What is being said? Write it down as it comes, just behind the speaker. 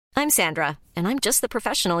I'm Sandra, and I'm just the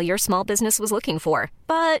professional your small business was looking for.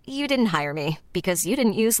 But you didn't hire me because you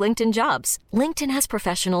didn't use LinkedIn Jobs. LinkedIn has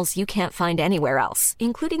professionals you can't find anywhere else,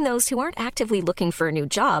 including those who aren't actively looking for a new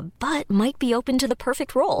job, but might be open to the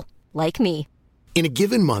perfect role, like me. In a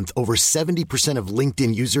given month, over 70% of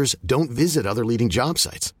LinkedIn users don't visit other leading job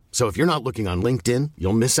sites. So if you're not looking on LinkedIn,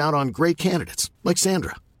 you'll miss out on great candidates like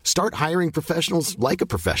Sandra. Start hiring professionals like a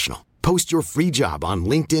professional. Post your free job on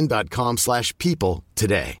linkedin.com/people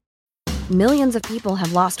today. Millions of people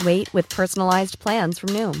have lost weight with personalized plans from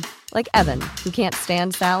Noom. Like Evan, who can't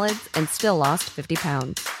stand salads and still lost 50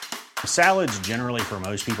 pounds. Salads generally for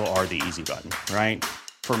most people are the easy button, right?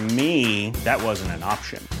 For me, that wasn't an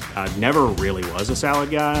option. I never really was a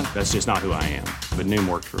salad guy. That's just not who I am. But Noom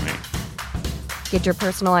worked for me. Get your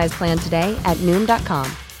personalized plan today at Noom.com.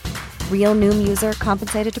 Real Noom user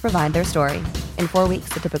compensated to provide their story. In 4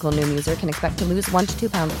 weeks, the typical Noom user can expect to lose 1 to 2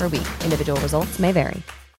 pounds per week. Individual results may vary.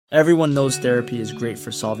 Everyone knows therapy is great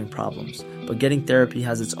for solving problems, but getting therapy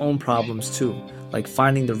has its own problems too, like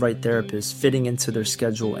finding the right therapist, fitting into their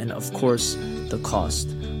schedule, and of course, the cost.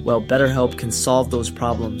 Well, BetterHelp can solve those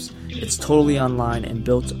problems. It's totally online and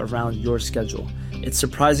built around your schedule. It's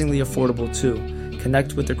surprisingly affordable too.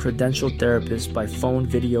 Connect with a credentialed therapist by phone,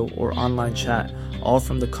 video, or online chat, all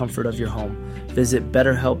from the comfort of your home. Visit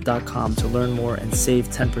BetterHelp.com to learn more and save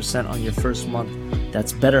 10% on your first month.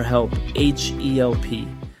 That's BetterHelp, H-E-L-P.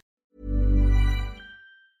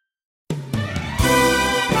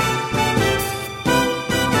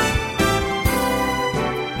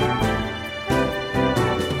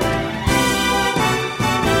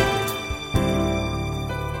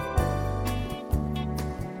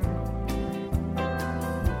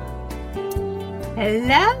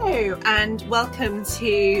 Hello and welcome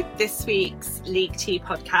to this week's League Two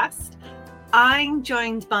podcast. I'm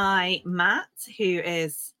joined by Matt, who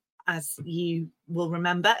is, as you will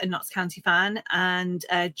remember, a Notts County fan, and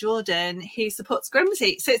Jordan, who supports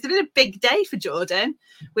Grimsby. So it's been a big day for Jordan,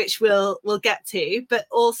 which we'll get to, but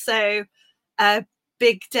also a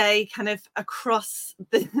big day kind of across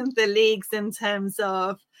the leagues in terms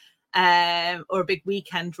of, or a big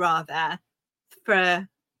weekend rather, for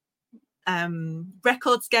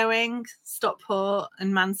records going, Stockport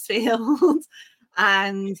and Mansfield,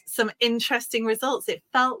 and some interesting results. It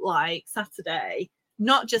felt like Saturday,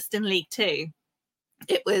 not just in League Two,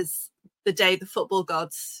 it was the day the football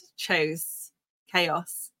gods chose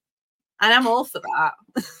chaos. And I'm all for that.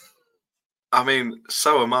 I mean,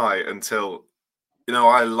 so am I until,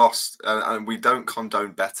 I lost, and we don't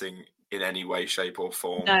condone betting in any way, shape or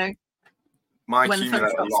form. No. My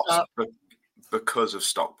accumulator lost because of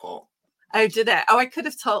Stockport. Oh, did it? Oh, I could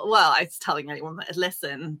have told. Well, I was telling anyone that had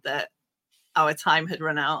listened that our time had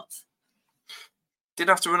run out.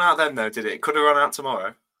 Didn't have to run out then, though, did it? It could have run out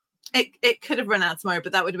tomorrow. It could have run out tomorrow,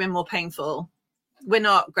 but that would have been more painful. We're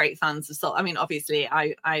not great fans of Salford. I mean, obviously,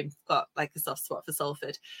 I've got like a soft spot for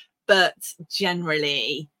Salford, but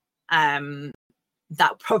generally, that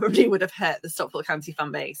probably would have hurt the Stockport County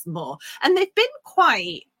fan base more. And they've been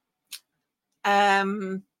quite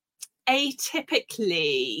atypically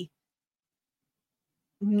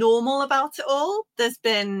normal about it all. There's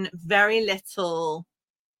been very little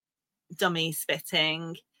dummy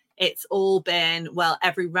spitting. It's all been, well,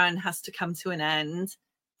 every run has to come to an end.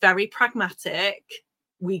 Very pragmatic.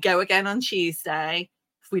 We go again on Tuesday.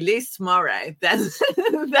 If we lose tomorrow, then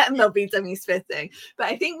there'll be dummy spitting. But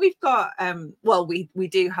I think we've got, we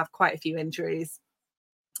do have quite a few injuries,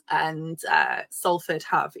 and Salford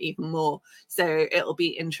have even more. So it'll be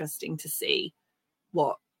interesting to see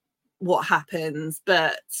what happens.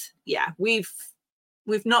 But yeah, we've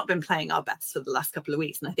not been playing our best for the last couple of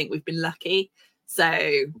weeks, and I think we've been lucky. So,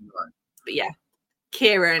 but yeah,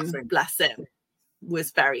 Kieran, bless him, was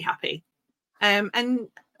very happy. And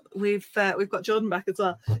we've got Jordan back as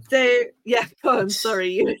well. So yeah, go on. Sorry,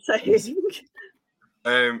 you were saying.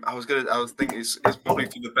 I was thinking it's probably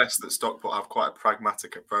for the best that Stockport have quite a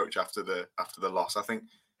pragmatic approach after the loss. I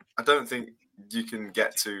don't think you can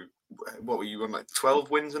get to, what were you on, like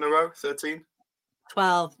 12 wins in a row? 13?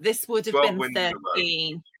 12. This would have been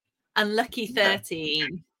 13. Unlucky 13. Yeah.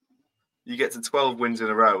 You get to 12 wins in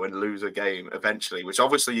a row and lose a game eventually, which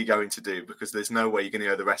obviously you're going to do, because there's no way you're going to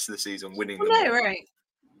go the rest of the season winning them. No, right.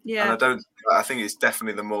 Yeah. And I think it's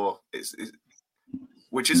definitely the more,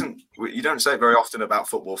 which isn't, you don't say it very often about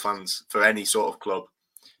football fans for any sort of club.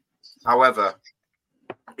 However,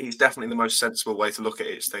 it's definitely the most sensible way to look at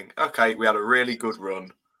it, is think, okay, we had a really good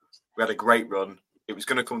run. We had a great run. It was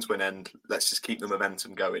going to come to an end. Let's just keep the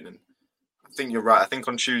momentum going. And I think you're right. I think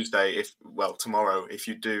on Tuesday, tomorrow, if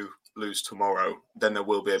you do lose tomorrow, then there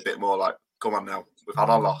will be a bit more like, come on now, we've had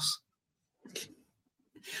our loss.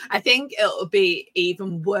 I think it'll be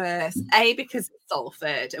even worse. Because it's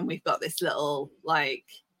Salford and we've got this little like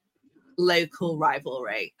local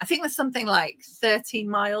rivalry. I think there's something like 13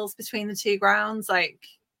 miles between the two grounds, like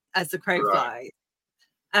as the crow flies.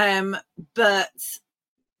 But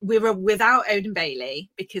we were without Odin Bailey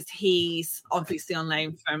because he's obviously on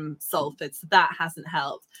loan from Salford, so that hasn't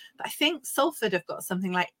helped. But I think Salford have got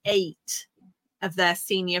something like 8 of their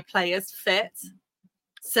senior players fit.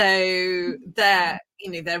 So they're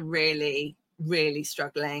really, really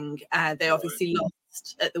struggling. They obviously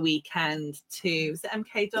lost at the weekend to the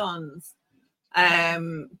MK Dons.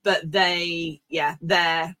 But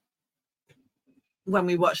they're when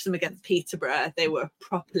we watched them against Peterborough, they were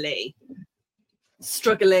properly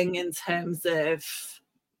struggling in terms of,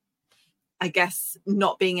 I guess,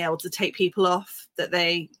 not being able to take people off that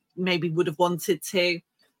they maybe would have wanted to.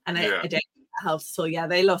 And I don't think that helps at all. Yeah,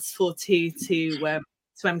 they lost 4-2 to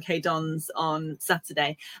MK Dons on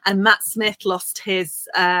Saturday. And Matt Smith lost his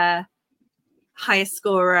highest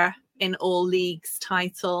scorer in all leagues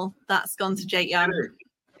title. That's gone to Jake Young.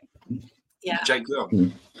 Yeah. Jake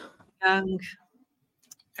Young. Young.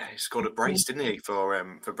 Yeah, he scored a brace, didn't he,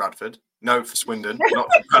 for Bradford? No, for Swindon, not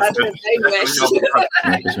for Bradford.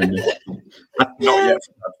 Not yet.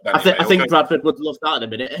 I think Bradford would love that in a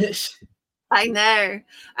minute. I know.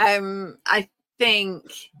 I think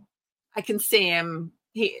I can see him.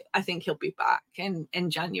 I think he'll be back in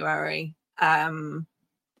January. I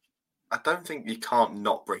don't think you can't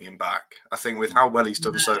not bring him back. I think with how well he's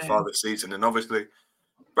done so far this season, and obviously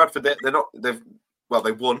Bradford, they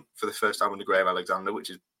won for the first time under Graham Alexander,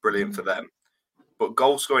 which is brilliant for them. But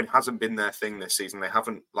goal scoring hasn't been their thing this season. They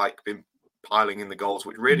haven't been piling in the goals,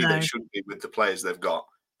 which really they should be with the players they've got.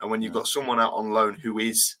 And when you've got someone out on loan who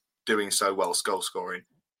is doing so well, goal scoring,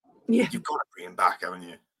 you've got to bring him back, haven't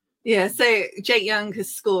you? Yeah. So Jake Young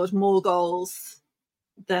has scored more goals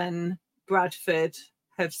than Bradford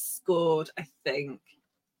have scored, I think.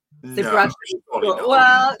 So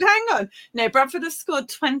well, hang on. No, Bradford have scored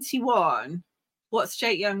 21. What's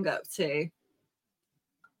Jake Young up to?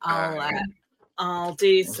 I'll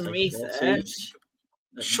do some research.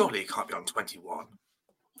 Surely he can't be on 21.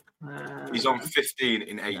 He's on 15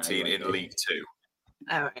 in 18 in League Two.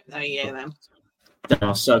 All right, there you go then. They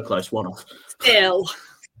are so close, one off. Still.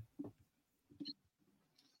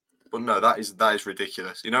 But no, that is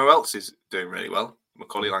ridiculous. You know who else is doing really well?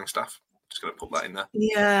 Macaulay Langstaff. Just going to put that in there.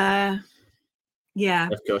 Yeah.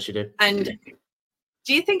 Of course you do. And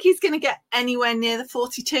do you think he's going to get anywhere near the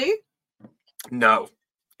 42? No,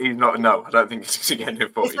 he's not. No, I don't think he's going to get near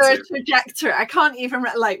 42. Is there a trajectory? I can't even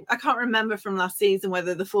I can't remember from last season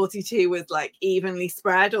whether the 42 was like evenly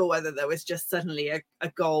spread or whether there was just suddenly a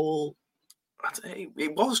goal.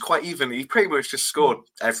 It was quite even. He pretty much just scored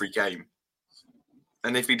every game.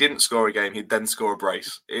 And if he didn't score a game, he'd then score a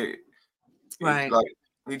brace. He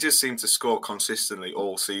just seemed to score consistently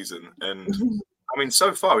all season. And I mean,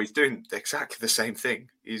 so far he's doing exactly the same thing.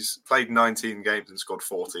 He's played 19 games and scored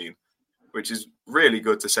 14, which is really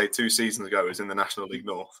good to say 2 seasons ago he was in the National League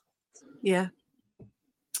North. Yeah.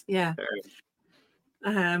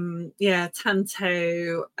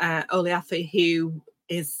 Tanto Oliafi, who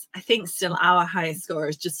is, I think, still our highest scorer,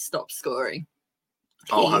 has just stopped scoring.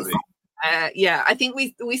 Has he? I think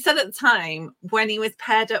we said at the time when he was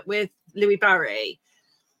paired up with Louis Barry,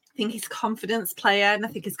 I think he's a confidence player, and I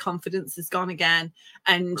think his confidence has gone again.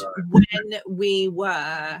 And when we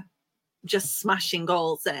were just smashing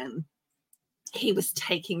goals in, he was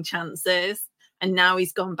taking chances, and now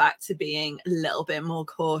he's gone back to being a little bit more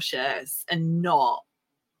cautious and not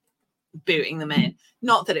booting them in.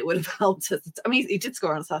 Not that it would have helped us. I mean, he did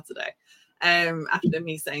score on Saturday after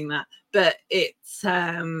me saying that, but it's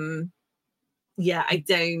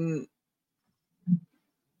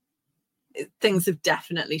things have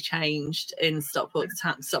definitely changed in Stockport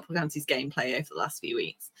County's gameplay over the last few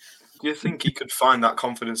weeks. Do you think he could find that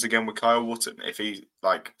confidence again with Kyle Wootton if he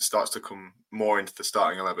starts to come more into the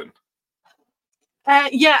starting 11?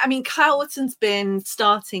 I mean, Kyle Wootton's been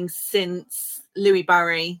starting since Louis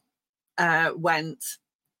Barry went,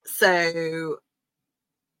 so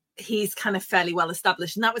he's kind of fairly well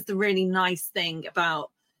established, and that was the really nice thing about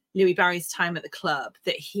Louis Barry's time at the club,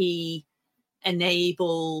 that he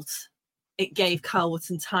gave Kyle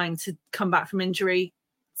Wootton time to come back from injury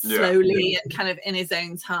slowly and kind of in his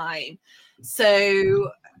own time. So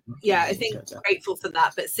I think grateful for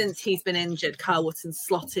that. But since he's been injured, Kyle Wootton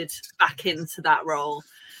slotted back into that role.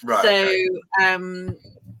 Right. So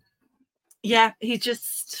he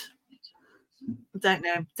just don't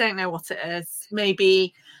know what it is.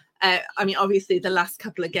 Maybe I mean, obviously the last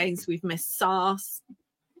couple of games we've missed Sars,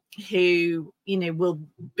 who will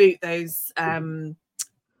boot those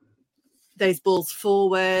those balls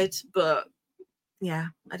forward. But yeah,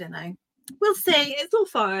 I don't know. We'll see. It's all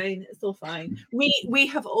fine. It's all fine. We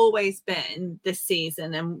have always been this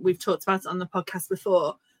season, and we've talked about it on the podcast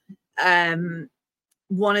before.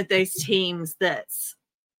 One of those teams that's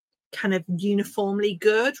kind of uniformly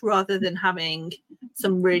good, rather than having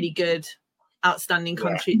some really good, outstanding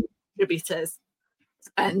contributors.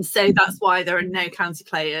 And so that's why there are no county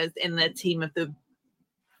players in the team of the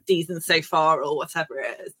season so far, or whatever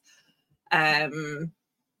it is.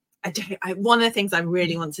 One of the things I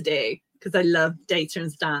really want to do, because I love data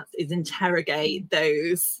and stats, is interrogate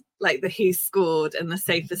those, like the who scored and the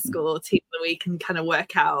safest score team of the week, and kind of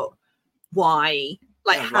work out why,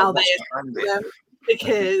 like how they are,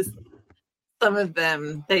 because some of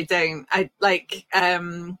them they don't. I like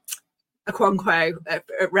Okonkwo at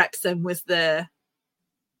Wrexham was the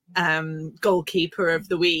goalkeeper of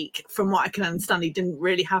the week. From what I can understand, he didn't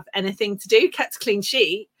really have anything to do, kept a clean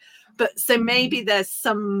sheet. But so maybe there's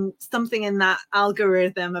something in that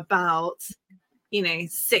algorithm about,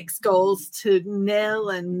 6 goals to 0,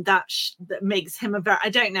 and that makes him I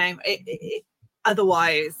don't know.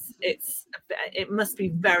 Otherwise, it must be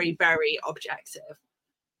very, very objective.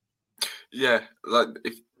 Yeah, like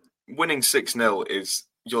if winning 6-0 is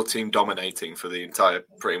your team dominating for the entire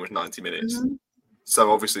pretty much 90 minutes. Mm-hmm.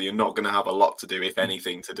 So obviously you're not going to have a lot to do, if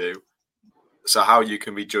anything to do. So how you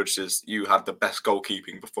can be judged as you had the best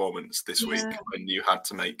goalkeeping performance this week when you had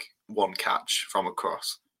to make 1 catch from a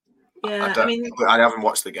cross. Yeah, I haven't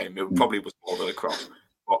watched the game. It probably was more than a cross.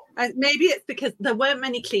 But maybe it's because there weren't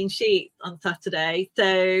many clean sheets on Saturday.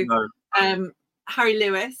 So Harry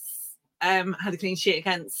Lewis had a clean sheet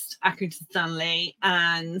against Accrington Stanley,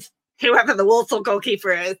 and whoever the Walsall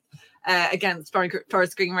goalkeeper is against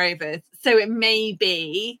Forest Green Rovers. So it may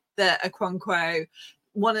be that Okonkwo,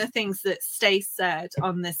 one of the things that Stace said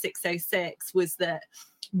on the 606 was that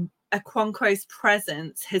Okonkwo's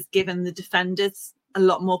presence has given the defenders a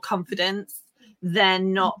lot more confidence. They're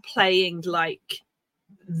not playing like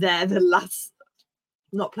they're the last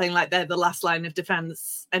line of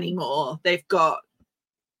defense anymore. They've got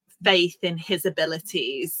faith in his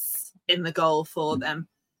abilities in the goal for them.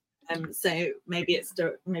 So maybe it's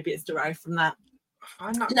derived from that. I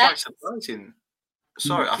find that quite surprising.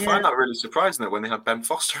 Sorry, I find that really surprising that when they had Ben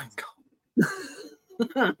Foster in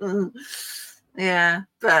goal. Yeah,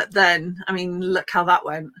 but then, look how that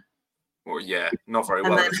went. Well, yeah, not very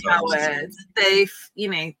and well. And then Howard, they've,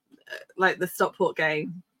 like the Stockport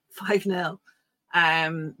game, 5-0.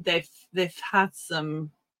 They've had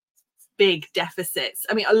some big deficits.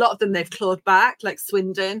 A lot of them they've clawed back, like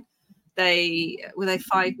Swindon. They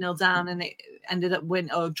 5-0 down, and it ended up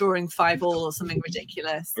drawing 5-5 or something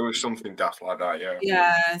ridiculous. It was something daft like that, yeah.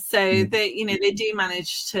 Yeah, so they do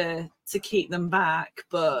manage to keep them back,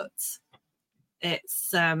 but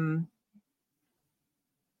it's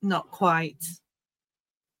not quite.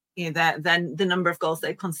 Then the number of goals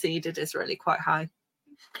they've conceded is really quite high.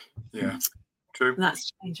 Yeah, true. And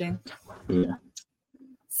that's changing. Yeah.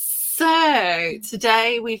 So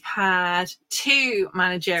today we've had 2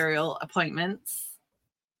 managerial appointments.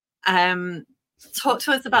 Talk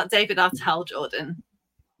to us about David Artell, Jordan.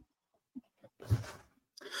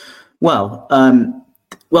 Well,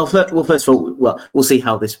 first of all, we'll see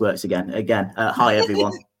how this works again. Hi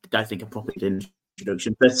everyone. I think I probably did an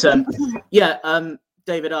introduction, but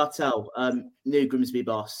David Artell, new Grimsby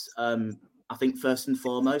boss. I think first and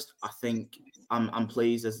foremost, I'm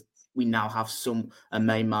pleased as we now have a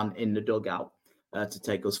main man in the dugout to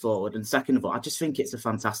take us forward. And second of all, I just think it's a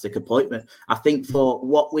fantastic appointment. I think for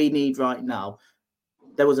what we need right now,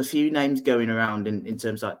 there was a few names going around in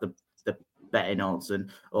terms of like the betting odds and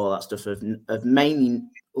all that stuff of mainly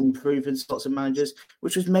unproven sorts of managers,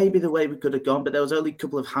 which was maybe the way we could have gone. But there was only a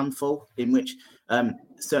couple of handful in which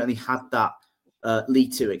certainly had that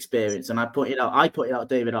League Two experience. And I pointed out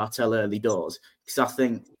David Artell early doors because I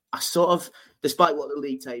think I sort of, despite what the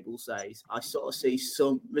league table says, I sort of see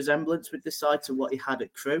some resemblance with this side to what he had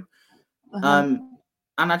at Crewe. And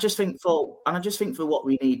I just think for what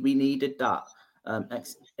we needed that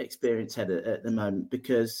experienced head at the moment,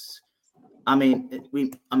 because I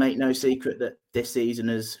make no secret that this season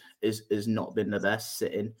has not been the best,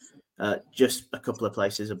 sitting just a couple of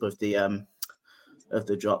places above the of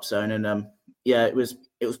the drop zone, and it was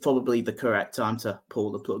probably the correct time to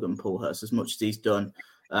pull the plug and pull Hurst as much as he's done.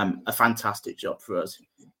 A fantastic job for us,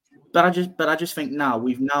 but I just think now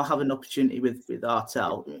we have an opportunity with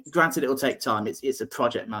Artell. Granted, it will take time. It's a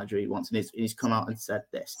project manager he wants, and he's come out and said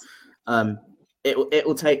this. It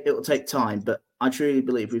will take time, but I truly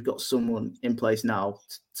believe we've got someone in place now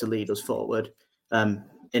to lead us forward in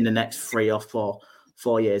the next 3 or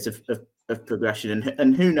 4 years of of progression,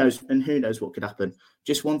 and who knows what could happen.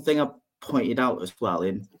 Just one thing I pointed out as well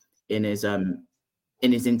in his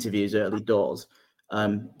interviews early doors,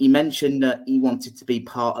 he mentioned that he wanted to be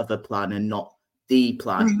part of a plan and not the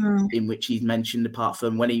plan, in which he's mentioned, apart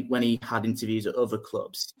from when he had interviews at other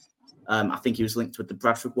clubs. I think he was linked with the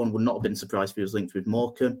Bradford one. Would not have been surprised if he was linked with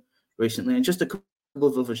Morecambe recently, and just a couple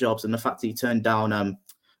of other jobs. And the fact that he turned down,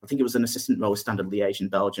 I think it was an assistant role with Standard Liège in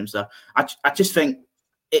Belgium. So I just think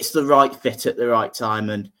it's the right fit at the right time,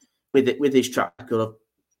 and with his track record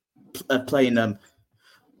of playing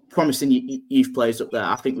promising youth players up there,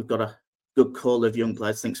 I think we've got a good call of young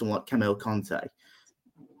players. I think someone like Camille Conte,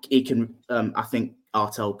 he can. I think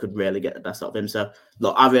Artell could really get the best out of him. So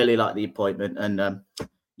look, I really like the appointment, and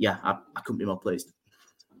I couldn't be more pleased.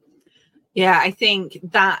 Yeah, I think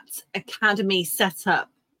that academy setup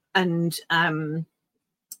and kind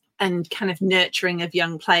of nurturing of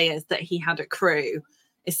young players that he had at Crewe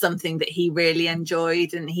is something that he really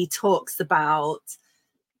enjoyed. And he talks about,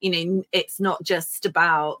 it's not just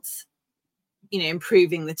about,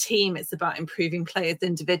 improving the team, it's about improving players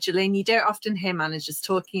individually. And you don't often hear managers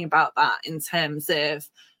talking about that in terms of,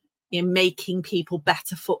 making people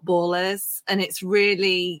better footballers. And it's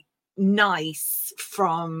really nice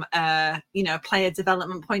from a player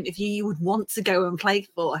development point of view. You would want to go and play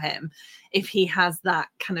for him if he has that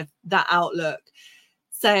kind of that outlook.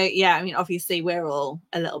 So yeah, I mean, obviously we're all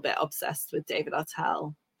a little bit obsessed with David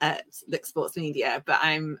Artell at Look Sports Media, but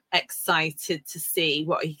I'm excited to see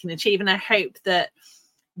what he can achieve. And I hope that,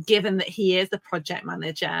 given that he is the project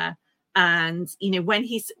manager, and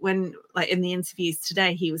when like in the interviews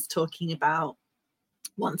today, he was talking about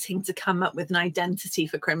wanting to come up with an identity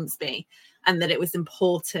for Grimsby, and that it was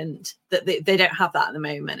important that they don't have that at the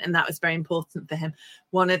moment, and that was very important for him.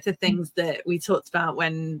 One of the things that we talked about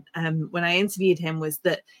when I interviewed him was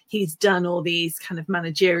that he's done all these kind of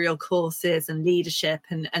managerial courses and leadership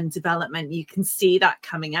and development. You can see that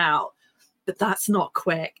coming out, but that's not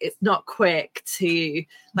quick. It's not quick to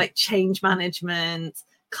like change management,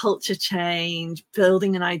 culture change,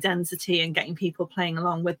 building an identity and getting people playing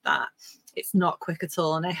along with that. It's not quick at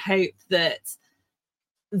all. And I hope that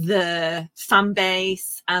the fan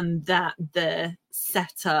base and that the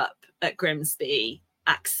setup at Grimsby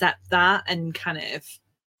accept that and kind of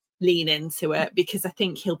lean into it, because I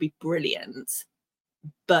think he'll be brilliant.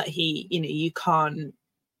 But you can't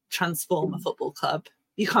transform a football club.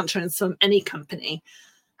 You can't transform any company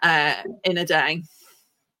in a day.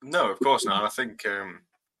 No, of course not. I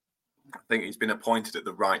think he's been appointed at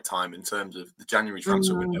the right time in terms of the January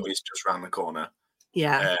transfer window is just around the corner.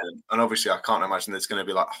 Yeah. And obviously I can't imagine there's going to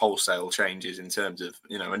be like wholesale changes in terms of,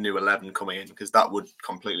 a new 11 coming in, because that would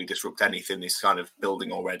completely disrupt anything he's kind of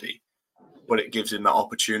building already. But it gives him that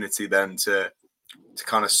opportunity then to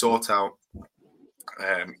kind of sort out,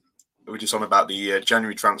 we're just on about the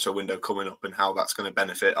January transfer window coming up and how that's going to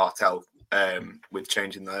benefit Artell with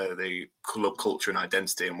changing the club culture and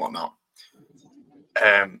identity and whatnot.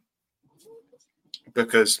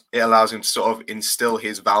 Because it allows him to sort of instill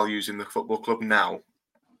his values in the football club now,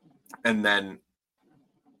 and then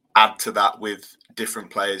add to that with different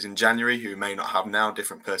players in January who may not have now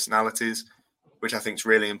different personalities, which I think is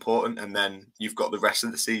really important. And then you've got the rest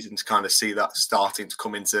of the season to kind of see that starting to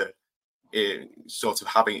come into sort of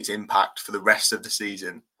having its impact for the rest of the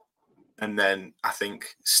season. And then I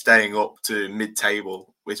think staying up to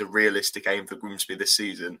mid-table is a realistic aim for Grimsby this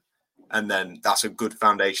season. And then that's a good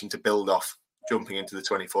foundation to build off jumping into the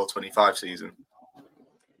 24-25 season.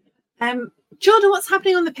 Jordan, what's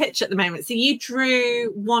happening on the pitch at the moment? So you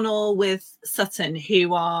drew 1-1 with Sutton,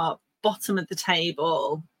 who are bottom of the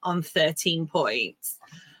table on 13 points.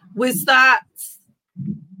 Was that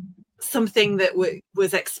something that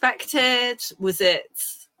was expected? Was it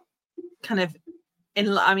kind of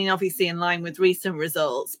obviously in line with recent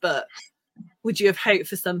results, but would you have hoped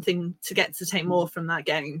for something to take more from that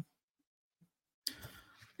game?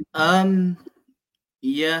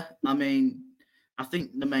 Yeah, I mean, I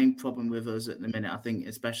think the main problem with us at the minute, I think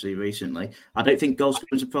especially recently, I don't think goal scoring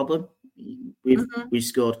is a problem. We've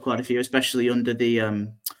scored quite a few, especially under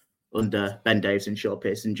Ben Davies and Shaw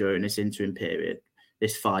Pearson during this interim period.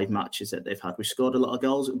 This 5 matches that they've had, we've scored a lot of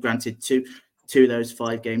goals. Granted, two of those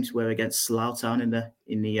 5 games were against Slough Town in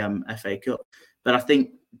the FA Cup. But I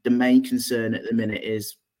think the main concern at the minute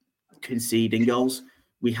is conceding goals.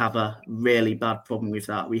 We have a really bad problem with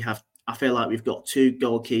that. I feel like we've got 2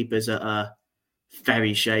 goalkeepers that are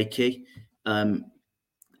very shaky. I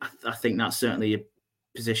think that's certainly a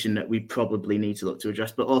position that we probably need to look to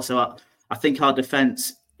address. But also, I think our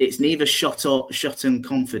defence, it's neither shot and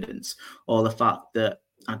confidence, or the fact that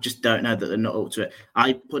I just don't know that they're not up to it.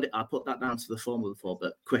 I put that down to the form before,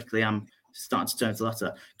 but quickly I'm starting to turn to the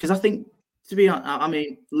latter. Because I think, to be honest, I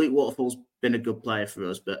mean, Luke Waterfall's been a good player for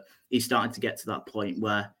us, but he's starting to get to that point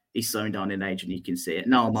where he's slowing down in age and you can see it.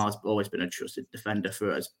 Noel Marr's always been a trusted defender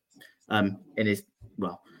for us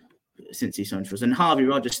since he's signed for us. And Harvey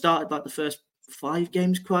Rogers started like the first 5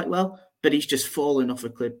 games quite well, but he's just fallen off a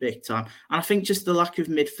cliff big time. And I think just the lack of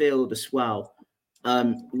midfield as well.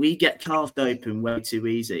 We get carved open way too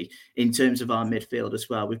easy in terms of our midfield as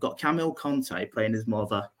well. We've got Camille Conte playing as more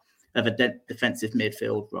of a defensive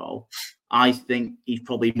midfield role. I think he's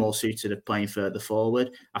probably more suited of playing further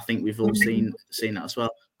forward. I think we've all seen that as well.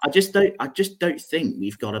 I just don't think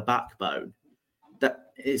we've got a backbone.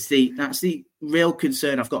 That's the real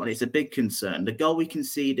concern I've got, and it's a big concern. The goal we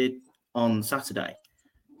conceded on Saturday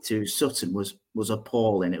to Sutton was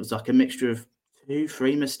appalling. It was like a mixture of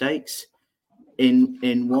 2-3 mistakes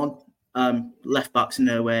in one. Left back's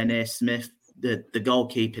nowhere near Smith. The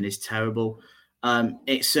goalkeeping is terrible.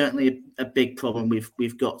 It's certainly a big problem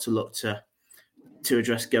we've got to look to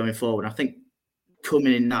address going forward. I think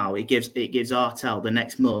coming in now, it gives Artell the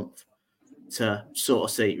next month to sort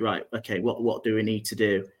of see, right, okay, what do we need to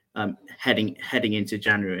do heading into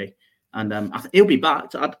January? And he'll be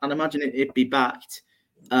backed. I'd imagine it'd be backed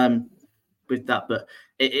with that, but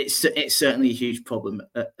it's certainly a huge problem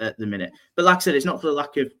at the minute. But like I said, it's not for the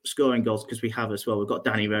lack of scoring goals, because we have as well. We've got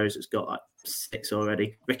Danny Rose that's got like 6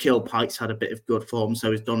 already. Raquel Pike's had a bit of good form,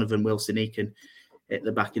 so is Donovan Wilson. He can hit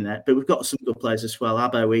the back in there. But we've got some good players as well.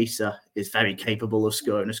 Abo Issa is very capable of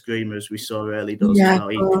scoring a screamer, as we saw early doors as well.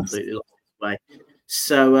 He completely lost his way.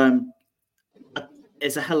 So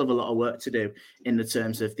it's a hell of a lot of work to do in the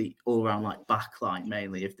terms of the all-round like back line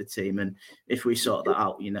mainly of the team. And if we sort that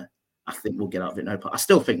out, I think we'll get out of it. I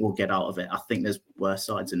still think we'll get out of it. I think there's worse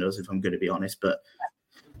sides than us, if I'm going to be honest. But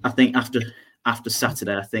I think after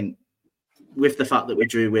Saturday, I think with the fact that we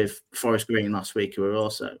drew with Forest Green last week, who are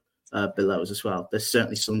also below us as well, there's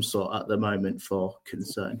certainly some sort at the moment for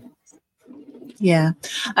concern. Yeah.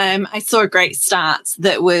 I saw a great stat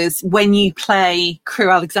that was when you play Crewe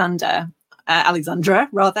Alexandra,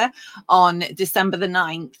 on December the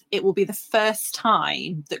 9th, it will be the first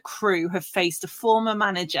time that Crewe have faced a former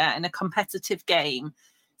manager in a competitive game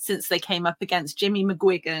since they came up against Jimmy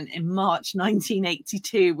McGuigan in March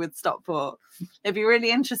 1982 with Stockport. It'd be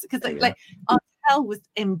really interesting because Artell was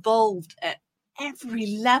involved at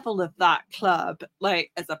every level of that club,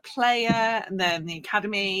 like as a player, and then the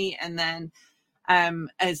academy, and then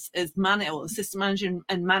as manager or assistant manager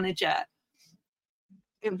and manager.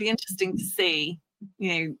 It would be interesting to see,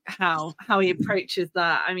 how he approaches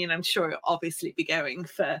that. I mean, I'm sure it'll obviously be going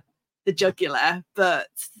for the jugular, but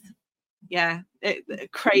yeah,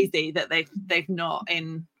 crazy that they've not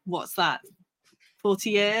in 40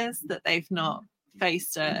 years that they've not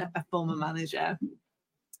faced a former manager.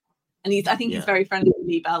 And I think he's very friendly with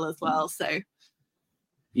Lee Bell as well. So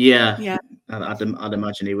yeah, I'd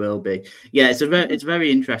imagine he will be. Yeah, it's a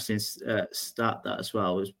very interesting stat that as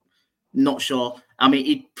well. Not sure. I mean,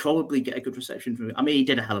 he'd probably get a good reception from. I mean, he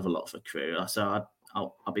did a hell of a lot for Crewe, so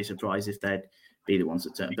I'll be surprised if they'd be the ones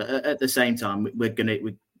that turn. But at the same time,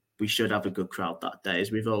 we should have a good crowd that day,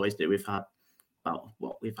 as we've always do. We've had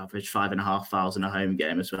we've averaged 5,500 a home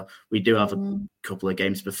game as well. We do have a couple of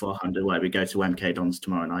games beforehand where we go to MK Dons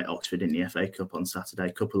tomorrow night, Oxford in the FA Cup on Saturday.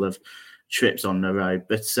 A couple of trips on the road,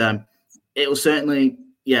 but it will certainly,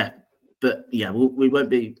 we won't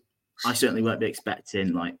be. I certainly won't be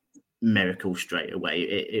expecting like miracle straight away.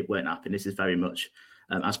 It won't happen. This is very much,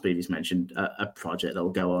 as previously mentioned, a project that will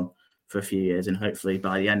go on for a few years, and hopefully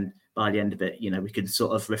by the end of it, we can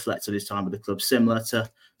sort of reflect on his time with the club, similar to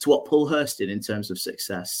what Paul Hurst did in terms of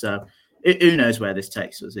success. So who knows where this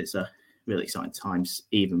takes us? It's a really exciting times,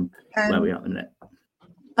 even where we are at the minute.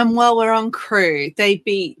 And while we're on Crewe, they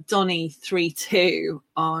beat Donny 3-2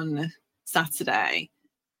 on Saturday,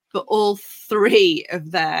 but all 3 of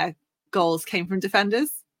their goals came from defenders.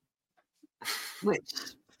 Which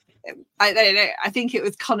I think it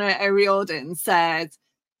was Conor O'Riordan said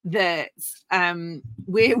that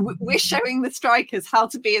we're showing the strikers how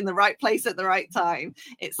to be in the right place at the right time.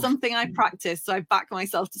 It's something I practice, so I back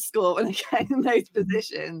myself to score when I get in those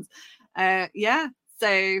positions.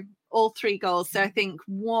 So all 3 goals. So I think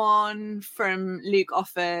 1 from Luke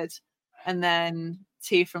Offord, and then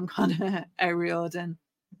 2 from Conor O'Riordan.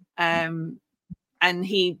 And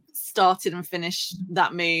he started and finished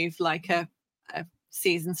that move like a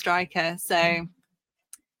season striker. So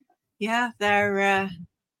yeah, they've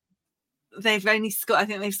only scored, I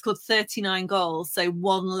think they've scored 39 goals, so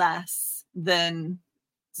 1 less than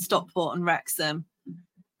Stockport and Wrexham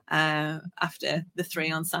after the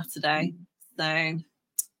 3 on Saturday. So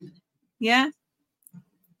yeah,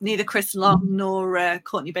 neither Chris Long nor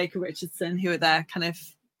Courtney Baker Richardson, who are their kind of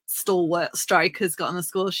stalwart strikers, got on the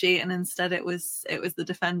score sheet, and instead it was the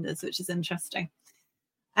defenders, which is interesting.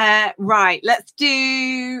 Right, let's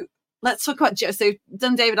talk about so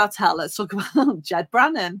done David Artell. Let's talk about Jed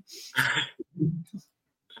Brannon.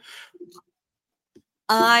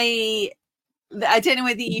 I don't know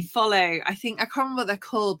whether you follow, I can't remember what they're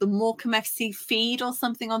called, the Morecambe FC feed or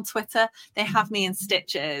something on Twitter. They have me in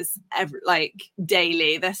stitches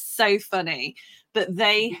daily. They're so funny. But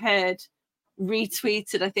they had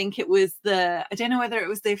retweeted, I think it was I don't know whether it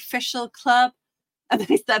was the official club, and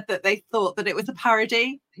they said that they thought that it was a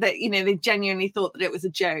parody, that, you know, they genuinely thought that it was a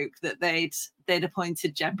joke, that they'd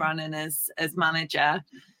appointed Jed Brannon as manager,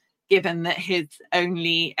 given that his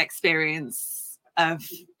only experience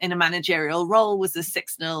in a managerial role was a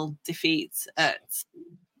 6-0 defeat at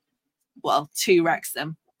 2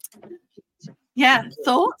 Wrexham. Yeah,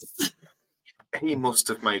 thoughts? He must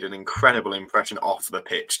have made an incredible impression off the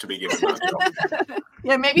pitch to be given that job.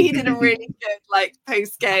 Yeah, maybe he did a really good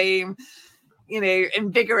post-game, you know,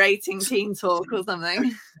 invigorating team talk or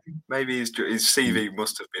something. Maybe his CV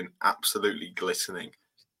must have been absolutely glistening,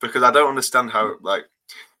 because I don't understand how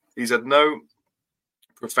he's had no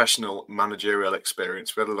professional managerial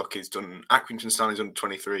experience. We had a look. He's done Accrington Stanley's under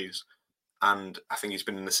 23s, and I think he's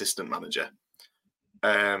been an assistant manager.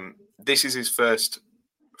 This is his first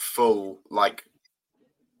full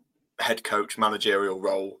head coach managerial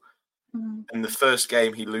role. In the first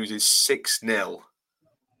game, he loses 6-0.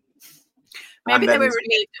 Maybe they were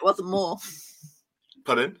relieved it wasn't more.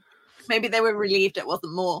 Pardon? Maybe they were relieved it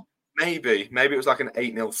wasn't more. Maybe it was like an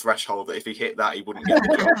 8-0 threshold that if he hit that, he wouldn't get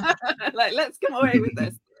the job. Let's come away with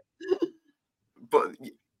this. But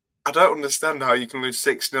I don't understand how you can lose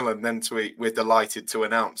 6-0 and then tweet, "We're delighted to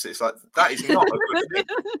announce." It's like, that is not a good thing.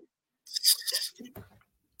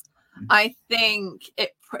 I think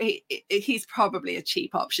he's probably a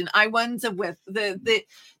cheap option. I wonder with the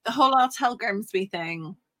whole Artell Grimsby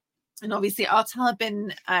thing, and obviously Artell had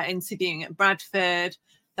been interviewing at Bradford.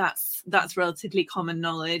 That's relatively common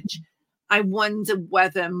knowledge. I wonder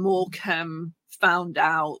whether Morecambe found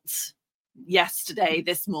out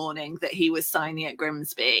this morning that he was signing at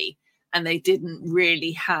Grimsby, and they didn't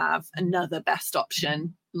really have another best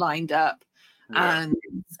option lined up. Yeah.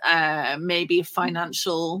 And maybe a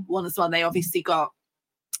financial one as well. They obviously got,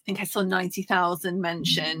 I think I saw 90,000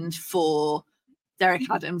 mentioned for Derek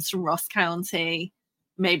Adams from Ross County.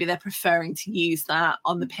 Maybe they're preferring to use that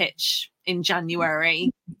on the pitch in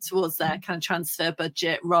January towards their kind of transfer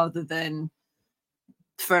budget rather than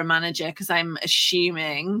for a manager, because I'm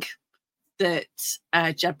assuming that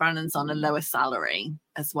Jed Brannon's on a lower salary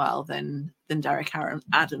as well than Derek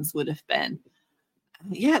Adams would have been.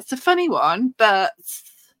 Yeah, it's a funny one, but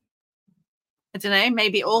I don't know.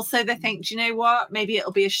 Maybe also they think, do you know what? Maybe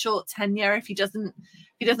it'll be a short tenure. If he doesn't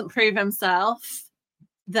prove himself,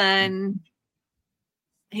 then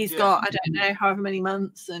he's got, I don't know, however many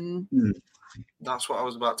months. And that's what I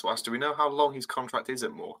was about to ask. Do we know how long his contract is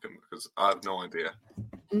at Morecambe? Because I have no idea.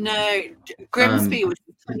 No, Grimsby was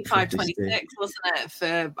 25, 26, wasn't it,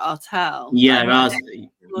 for Artell? Yeah,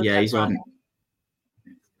 he's on.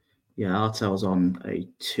 Yeah, Artell's on a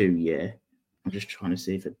 2-year. I'm just trying to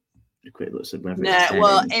see if a quick look at whether it's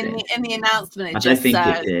in the announcement, it just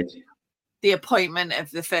said the appointment of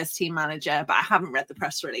the first team manager, but I haven't read the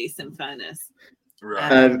press release, in fairness.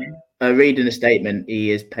 Right. Reading a statement,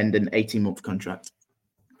 he is pending 18-month contract.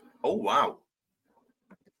 Oh, wow.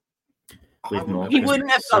 He wouldn't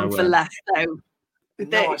have gone for less, though.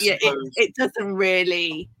 No, it doesn't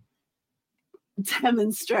really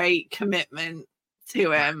demonstrate commitment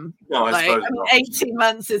to him. No, I suppose 18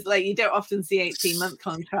 months is you don't often see 18-month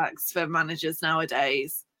contracts for managers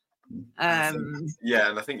nowadays. And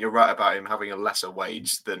I think you're right about him having a lesser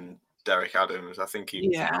wage than Derek Adams. I think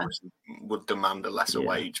he would demand a lesser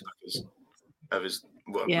wage because of his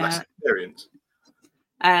less experience.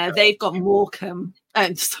 They've got Morecambe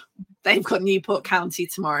and they've got Newport County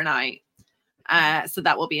tomorrow night. So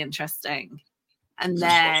that will be interesting. And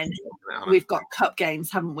then we've got cup games,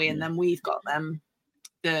 haven't we? And then we've got them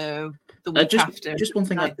the week after. Just one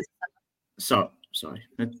thing. Sorry.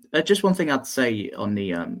 Just one thing I'd say on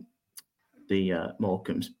the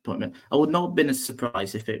Morecambe's appointment. I would not have been as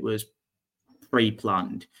surprised if it was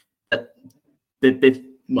pre-planned.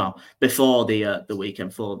 Before the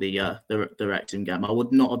weekend for the Wrexham game, I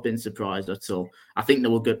would not have been surprised at all. I think they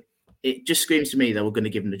were good. It just screams to me they were going to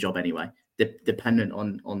give him the job anyway, dependent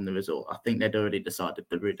on the result. I think they'd already decided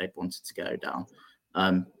the route they wanted to go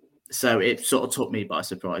down. So it sort of took me by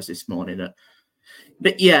surprise this morning.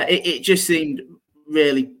 But yeah, it just seemed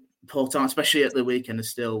really poor time, especially at the weekend. It's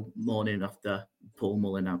still morning after Paul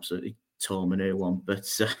Mullin absolutely tore Manu on, but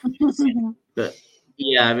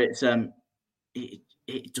yeah,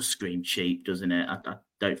 it just screams cheap, doesn't it? I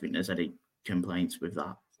don't think there's any complaints with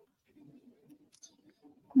that.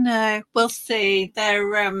 No, we'll see.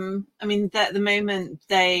 They're, at the moment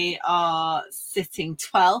they are sitting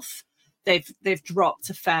 12th. They've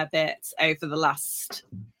dropped a fair bit over the last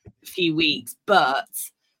few weeks, but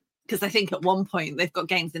because I think at one point they've got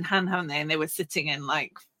games in hand, haven't they? And they were sitting in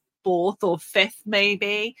like 4th or 5th,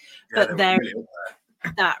 maybe. Yeah, but they're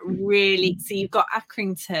that really. So you've got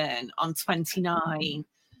Accrington on 29.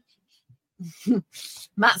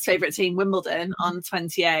 Matt's favourite team, Wimbledon, on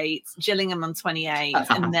 28, Gillingham on 28,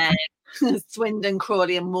 and then Swindon,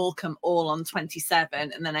 Crawley and Morecambe all on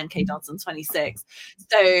 27, and then MK Dons on 26.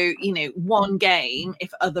 So, one game,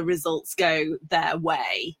 if other results go their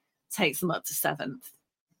way, takes them up to 7th,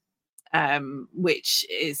 which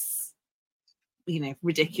is,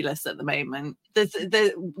 ridiculous at the moment. There's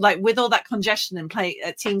like with all that congestion and play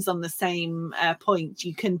teams on the same point,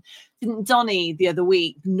 didn't Donny the other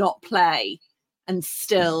week not play and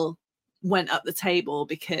still went up the table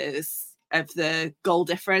because of the goal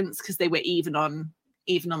difference, because they were even on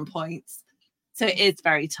points. So it is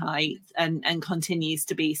very tight and continues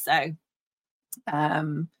to be so.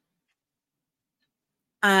 And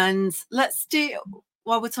let's do,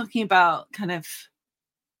 while we're talking about kind of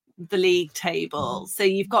the league table, so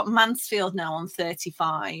you've got Mansfield now on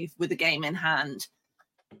 35 with a game in hand.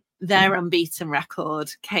 Their unbeaten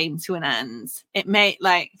record came to an end. I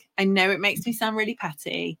know it makes me sound really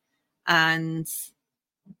petty, and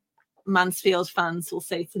Mansfield fans will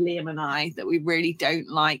say to Liam and I that we really don't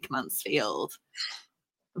like Mansfield.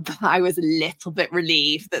 But I was a little bit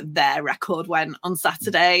relieved that their record went on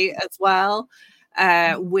Saturday as well,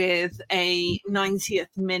 with a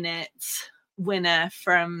 90th minute winner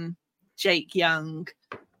from Jake Young.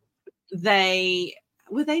 How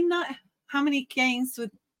many games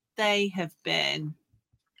would they have been?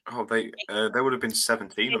 Oh, they would have been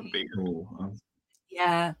 17 unbeaten.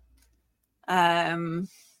 Yeah.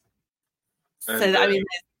 There's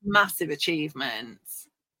massive achievements.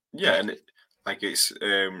 Yeah, and it's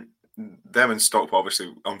them and Stockport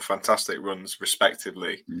obviously on fantastic runs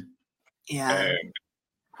respectively. Yeah.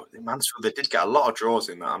 Mansfield, they did get a lot of draws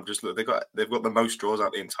in that. They've got the most draws out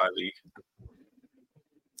of the entire league.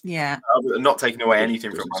 Yeah. Not taking away anything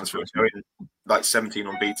from Mansfield, going like 17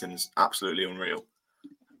 unbeaten is absolutely unreal.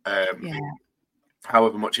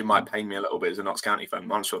 However much it might pain me a little bit as a Notts County fan,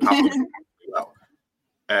 Mansfield have done really well.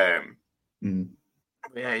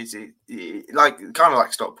 Yeah, kind of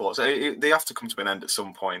like Stockport. So they have to come to an end at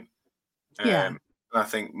some point. And I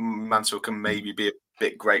think Mansfield can maybe be a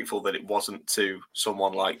bit grateful that it wasn't to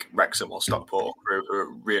someone like Wrexham or Stockport who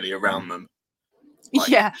are really around them.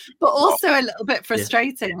 But also a little bit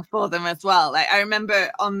frustrating for them as well. Like I remember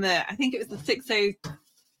I think it was the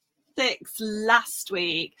 606 last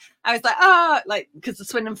week, I was like, because the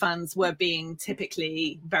Swindon fans were being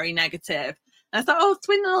typically very negative. And I thought,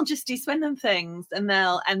 Swindon will just do Swindon things and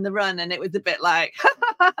they'll end the run. And it was a bit like,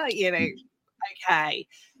 okay.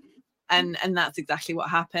 And that's exactly what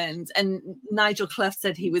happened. And Nigel Clough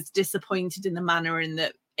said he was disappointed in the manner in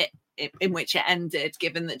which it ended,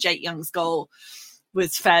 given that Jake Young's goal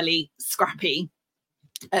was fairly scrappy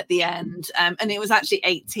at the end. And it was actually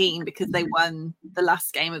 18 because they won the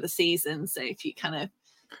last game of the season. So if you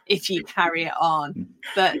carry it on.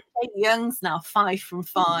 But Jake Young's now 5 from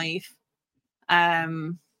 5.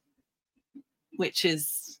 Which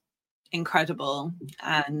is incredible,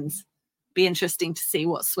 and be interesting to see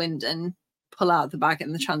what Swindon pull out of the bag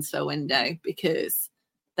in the transfer window, because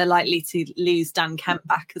they're likely to lose Dan Kemp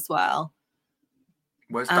back as well.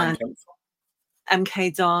 Where's Dan Kemp from?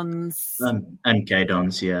 MK Dons. MK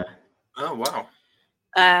Dons, yeah. Oh wow.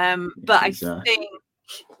 But I think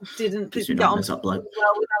didn't get on well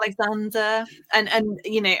with Alexander,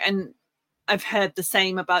 and I've heard the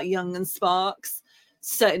same about Young and Sparks.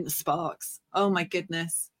 Certain Sparks. Oh my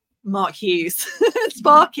goodness. Mark Hughes.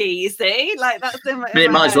 Sparky, you see? Like that's in my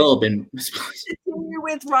it might as well have been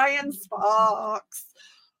with Ryan Sparks.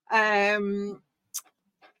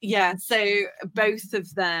 So both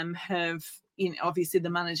of them have, obviously the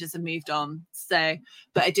managers have moved on. So,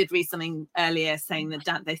 but I did read something earlier saying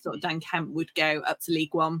that they thought Dan Kemp would go up to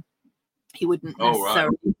League One. He wouldn't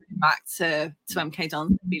necessarily go back to MK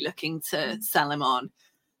Dons, be looking to sell him on.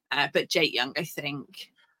 But Jake Young, I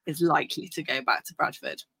think, is likely to go back to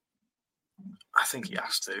Bradford. I think he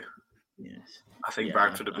has to. Yes. I think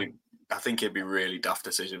Bradford would be. I think it'd be a really daft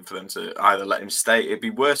decision for them to either let him stay. It'd be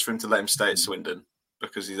worse for him to let him stay at Swindon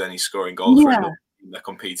because he's only scoring goals for him. They're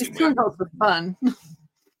competing with. Goals for fun.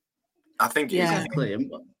 I think exactly.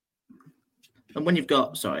 And when you've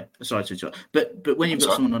got sorry to interrupt, but when you've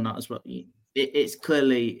got someone on that as well, it's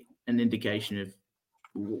clearly an indication of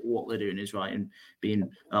what they're doing is right and being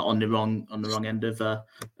on the wrong end of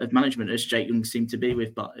management, as Jake Young seemed to be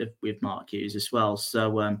with Mark Hughes as well.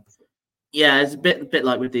 So it's a bit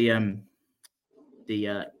like with the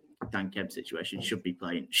Dan Kemp situation. Should be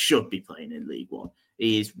playing in League One.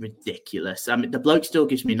 He is ridiculous. I mean, the bloke still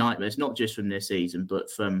gives me nightmares, not just from this season, but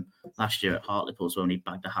from last year at Hartlepool when he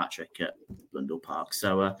bagged a hat-trick at Blundell Park.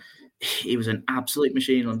 So he was an absolute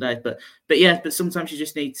machine on days. But sometimes you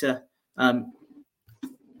just need to,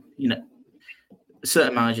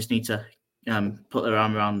 certain managers need to put their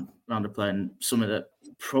arm around the player, and some of that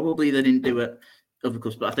probably they didn't do it other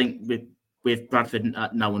clubs. But I think with Bradford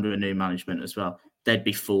now under a new management as well, they'd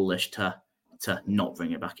be foolish to not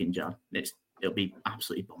bring it back in Jan. It'll be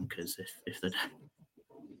absolutely bonkers if they don't.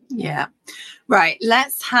 Yeah. Right.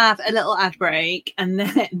 Let's have a little ad break, and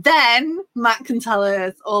then Matt can tell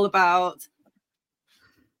us all about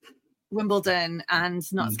Wimbledon and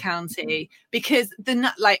Notts County, because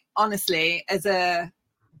honestly, as a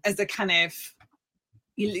kind of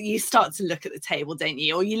you start to look at the table, don't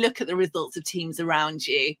you? Or you look at the results of teams around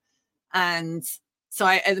you, and so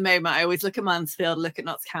at the moment I always look at Mansfield, look at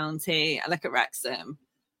Notts County, I look at Wrexham.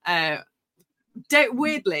 Don't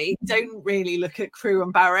really look at Crewe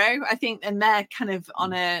and Barrow. I think, and they're kind of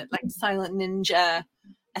on a silent ninja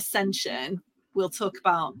ascension. We'll talk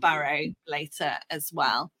about Barrow later as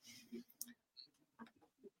well.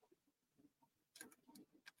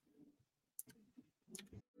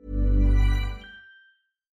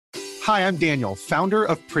 Hi, I'm Daniel, founder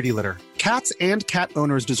of Pretty Litter. Cats and cat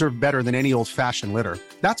owners deserve better than any old-fashioned litter.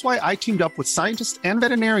 That's why I teamed up with scientists and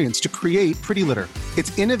veterinarians to create Pretty Litter.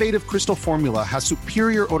 Its innovative crystal formula has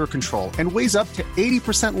superior odor control and weighs up to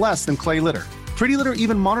 80% less than clay litter. Pretty Litter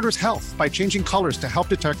even monitors health by changing colors to help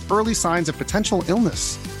detect early signs of potential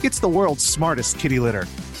illness. It's the world's smartest kitty litter.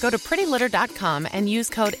 Go to prettylitter.com and use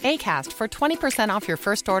code ACAST for 20% off your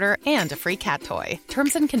first order and a free cat toy.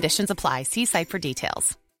 Terms and conditions apply. See site for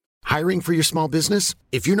details. Hiring for your small business?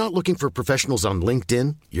 If you're not looking for professionals on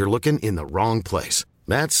LinkedIn, you're looking in the wrong place.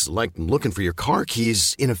 That's like looking for your car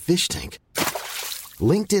keys in a fish tank.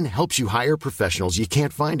 LinkedIn helps you hire professionals you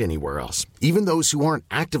can't find anywhere else, even those who aren't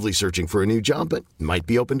actively searching for a new job but might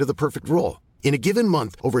be open to the perfect role. In a given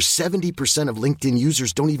month, over 70% of LinkedIn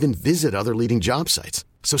users don't even visit other leading job sites.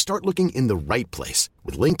 So start looking in the right place.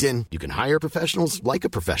 With LinkedIn, you can hire professionals like a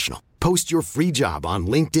professional. Post your free job on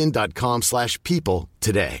linkedin.com/people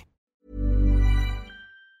today.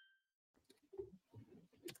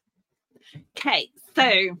 Okay,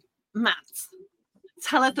 so Matt,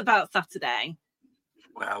 tell us about Saturday.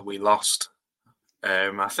 Well, we lost.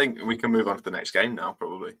 I think we can move on to the next game now,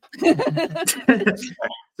 probably. It's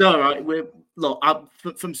all right. I'm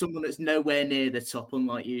from someone that's nowhere near the top,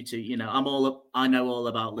 unlike you two. I know all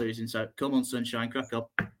about losing. So come on, sunshine, crack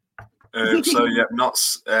up.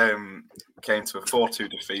 Notts came to a 4-2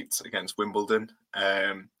 defeat against Wimbledon.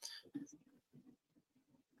 That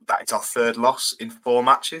is our third loss in 4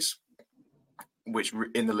 matches, which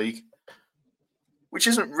in the league, which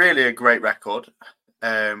isn't really a great record.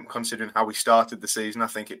 Considering how we started the season, I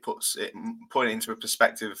think it put it into a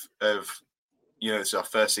perspective of, this is our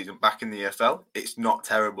first season back in the EFL. It's not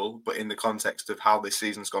terrible, but in the context of how this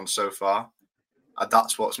season's gone so far,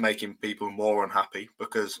 that's what's making people more unhappy,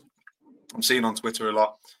 because I'm seeing on Twitter a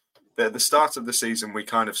lot that at the start of the season, we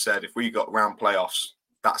kind of said if we got round playoffs,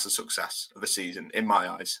 that's a success of the season, in my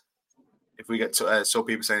eyes. If we get saw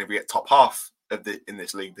people saying if we get top half in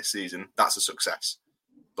this league this season, that's a success.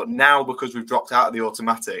 But now, because we've dropped out of the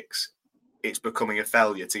automatics, it's becoming a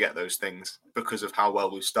failure to get those things because of how well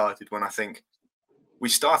we've started. When I think we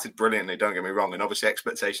started brilliantly, don't get me wrong, and obviously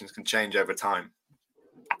expectations can change over time.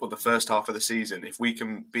 But the first half of the season, if we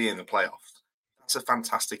can be in the playoffs, that's a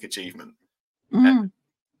fantastic achievement.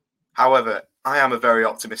 However, I am a very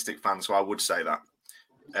optimistic fan, so I would say that.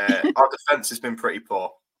 Our defence has been pretty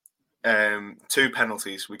poor. 2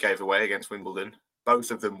 penalties we gave away against Wimbledon.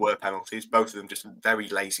 Both of them were penalties. Both of them just very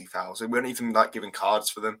lazy fouls. We weren't even giving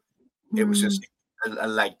cards for them. It was just a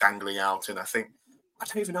leg dangling out. And I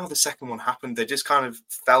don't even know how the second one happened. They just kind of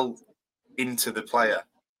fell into the player.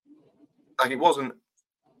 It wasn't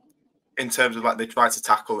in terms of they tried to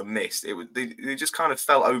tackle and missed. It was they just kind of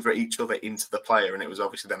fell over each other into the player, and it was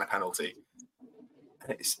obviously then a penalty.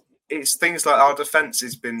 It's things like our defence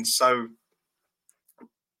has been so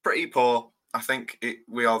pretty poor. I think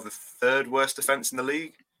we are the 3rd worst defence in the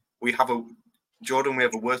league. We have a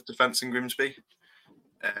worse defence in Grimsby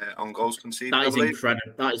on goals conceded. That is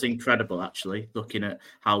incredible. That is incredible, actually, looking at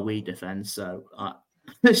how we defend. So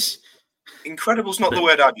Incredible's not the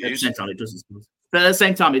word I'd use. At the same time, it doesn't. But at the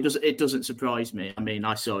same time, it doesn't surprise me. I mean,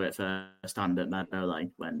 I saw it firsthand at Meadow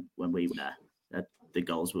Lane when we were there. The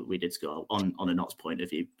goals we did score on a Notts point of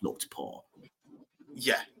view looked poor.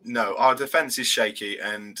 Yeah, no, our defence is shaky,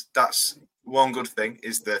 and that's one good thing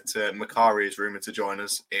is that Macari is rumoured to join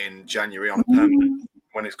us in January on a permanent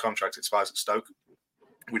when his contract expires at Stoke,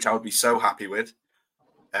 which I would be so happy with.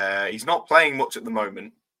 He's not playing much at the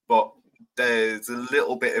moment, but there's a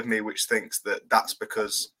little bit of me which thinks that that's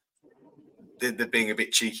because they're being a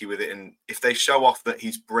bit cheeky with it, and if they show off that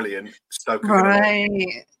he's brilliant, Stoke are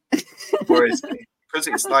right. Whereas because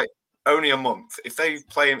it's like only a month, if they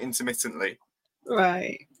play him intermittently,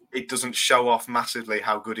 right, it doesn't show off massively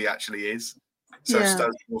how good he actually is. So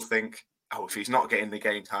Stoke will think, oh, if he's not getting the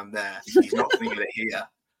game time there, he's not going to get it here.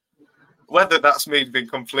 Whether that's me being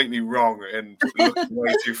completely wrong and looking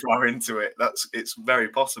way too far into it, it's very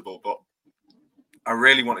possible. But I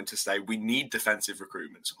really wanted to say we need defensive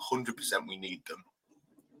recruitments. 100% we need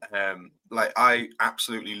them. I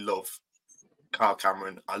absolutely love Kyle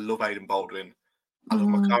Cameron. I love Aidan Baldwin. I love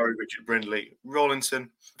Macari, Richard Brindley,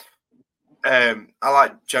 Rawlinson. I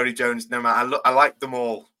like Jody Jones. No matter, I like them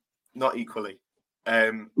all, not equally.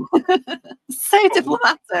 So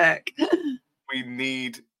diplomatic. We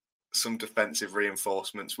need some defensive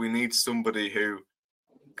reinforcements. We need somebody who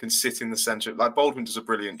can sit in the centre. Like Baldwin does a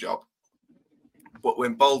brilliant job, but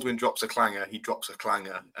when Baldwin drops a clanger, he drops a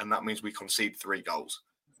clanger, and that means we concede 3 goals.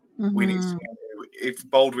 We need to, if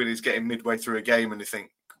Baldwin is getting midway through a game and they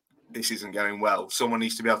think this isn't going well, someone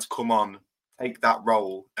needs to be able to come on, take that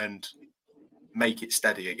role, and make it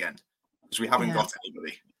steady again. Because we haven't got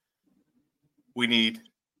anybody. We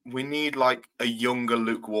need like a younger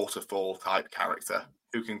Luke Waterfall type character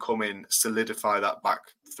who can come in, solidify that back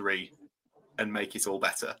 3, and make it all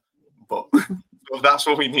better. But that's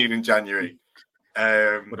what we need in January.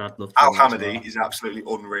 Al Hamady is absolutely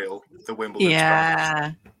unreal. The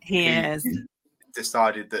Wimbledon he is.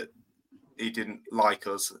 Decided that he didn't like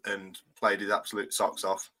us and played his absolute socks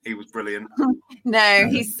off. He was brilliant. No,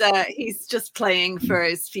 he's just playing for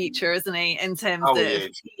his future, isn't he? In terms of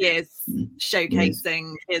he is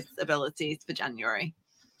showcasing his abilities for January.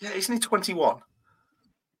 Yeah, isn't he 21?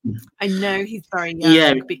 I know he's very young.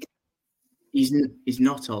 Yeah, he's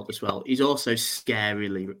not old as well. He's also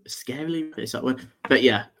scarily is that word? But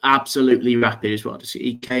yeah, absolutely rapid as well.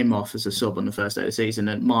 He came off as a sub on the first day of the season,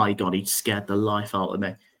 and my God, he scared the life out of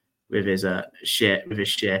me with his sheer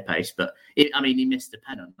pace. But he missed a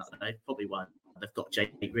pen on that. They probably won't. They've got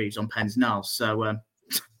Jake Reeves on pens now. So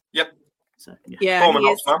yep. So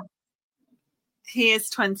he is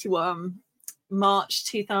 21, March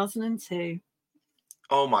 2002.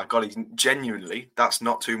 Oh my God, he's genuinely, that's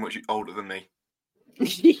not too much older than me.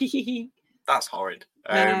 That's horrid.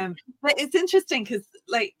 But it's interesting because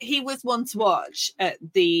he was one to watch at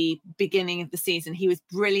the beginning of the season. He was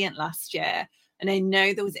brilliant last year. And I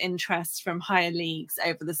know there was interest from higher leagues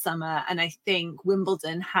over the summer. And I think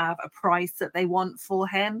Wimbledon have a price that they want for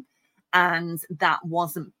him. And that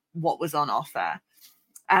wasn't what was on offer.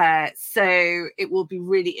 So it will be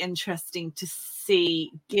really interesting to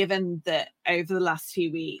see, given that over the last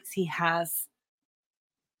few weeks, he has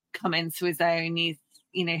come into his own. He's,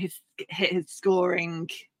 hit his scoring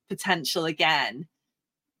potential again.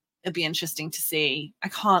 It'll be interesting to see. I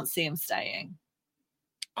can't see him staying.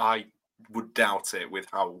 I would doubt it with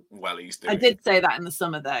how well he's doing. I did say that in the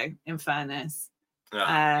summer, though, in fairness.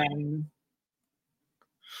 Yeah.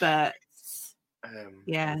 But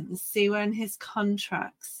let's see when his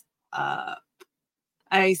contract's up.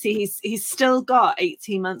 Oh, see, he's still got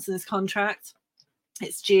 18 months in his contract.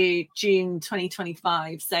 It's due June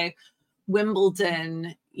 2025. So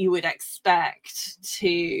Wimbledon, you would expect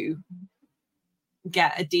to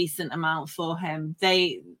get a decent amount for him.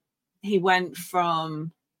 He went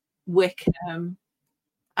from Wickham,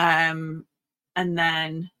 and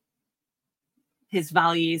then his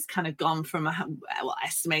value's kind of gone from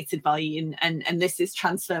estimated value, and this is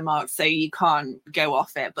transfer marks, so you can't go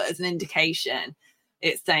off it. But as an indication,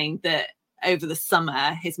 it's saying that over the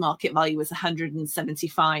summer his market value was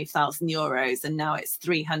 175,000 euros, and now it's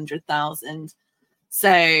 300,000.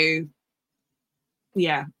 So,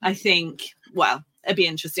 yeah, I think it'd be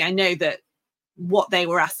interesting. I know that what they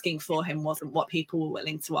were asking for him wasn't what people were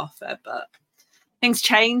willing to offer, but things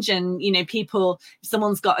change, and people. If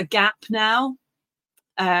someone's got a gap now.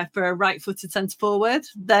 For a right-footed centre forward,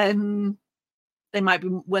 then they might be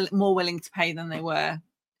more willing to pay than they were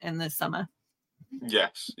in the summer.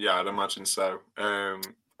 Yes, yeah, I'd imagine so.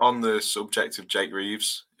 On the subject of Jake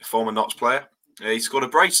Reeves, a former Notts player, he scored a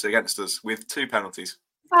brace against us with 2 penalties.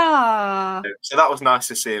 So that was nice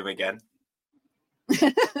to see him again.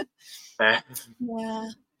 Yeah,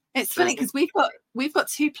 it's funny because we've got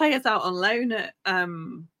 2 players out on loan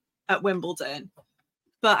at Wimbledon,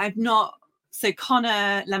 but I've not. So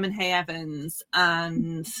Connor Lemonhay-Evans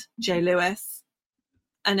and Joe Lewis,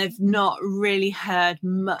 and I've not really heard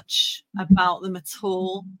much about them at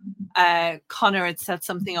all. Connor had said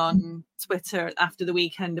something on Twitter after the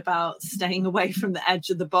weekend about staying away from the edge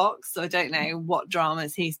of the box, so I don't know what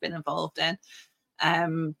dramas he's been involved in.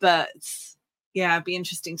 But yeah, it'd be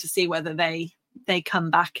interesting to see whether they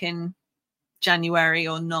come back in January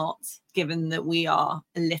or not, given that we are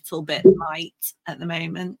a little bit light at the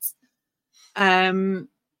moment.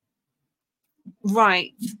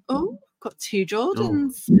 Right. Oh, got 2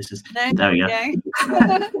 Jordans. Oh, this is there we go.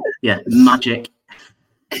 Yeah, magic.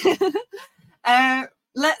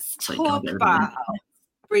 Let's talk about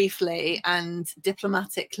briefly and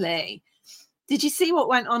diplomatically. Did you see what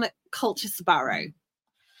went on at Colchester-Barrow?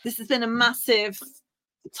 This has been a massive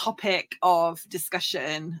topic of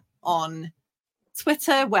discussion on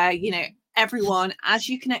Twitter, where, you know, everyone, as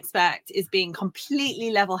you can expect, is being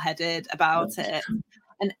completely level-headed about it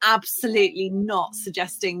and absolutely not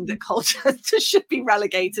suggesting that Colchester should be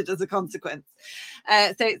relegated as a consequence.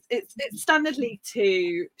 So it's Standard League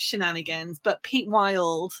 2 shenanigans, but Pete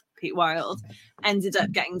Wild ended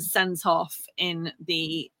up getting sent off in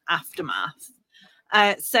the aftermath.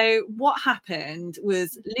 So what happened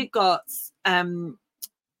was Luke Gotts went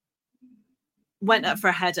up for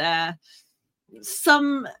a header,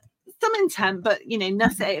 some intent, but, you know,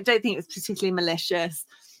 nothing. I don't think it was particularly malicious.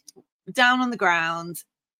 Down on the ground,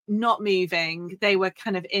 not moving. They were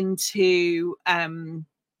kind of into head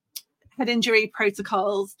injury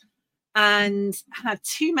protocols and had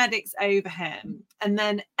 2 medics over him. And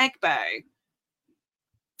then Egbo,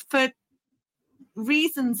 for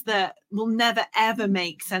reasons that will never ever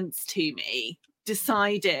make sense to me,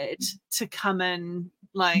 decided to come and,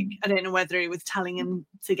 like, I don't know whether he was telling him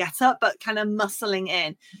to get up, but kind of muscling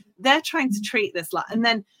in. They're trying to treat this like, and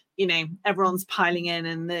then, you know, everyone's piling in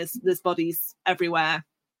and there's bodies everywhere.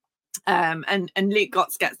 And Luke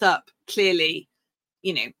Gotts gets up, clearly,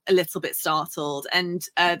 you know, a little bit startled. And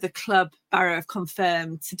the club, Barrow, have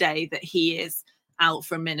confirmed today that he is out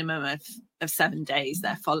for a minimum of 7 days.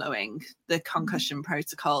 They're following the concussion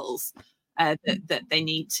protocols that they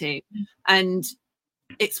need to. And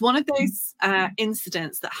it's one of those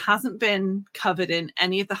incidents that hasn't been covered in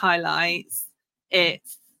any of the highlights.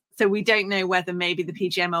 So we don't know whether maybe the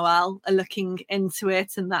PGMOL are looking into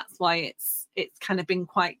it, and that's why it's kind of been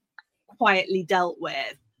quite quietly dealt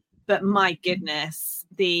with. But my goodness,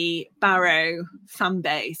 the Barrow fan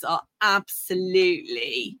base are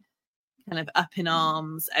absolutely kind of up in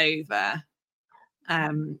arms over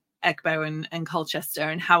Egbo and Colchester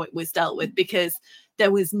and how it was dealt with, because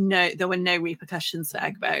there were no repercussions for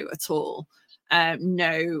Egbo at all.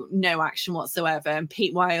 No action whatsoever. And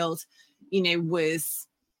Pete Wild, you know, was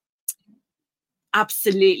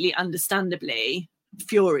absolutely understandably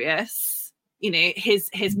furious. You know,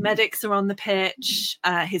 his medics are on the pitch,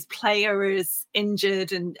 his player is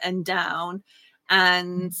injured and down,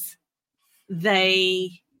 and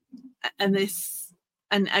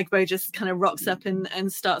Egbo just kind of rocks up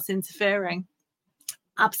and starts interfering.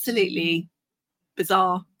 Absolutely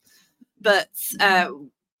bizarre. But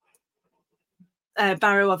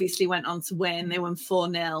Barrow obviously went on to win. They won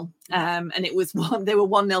 4-0, and it was they were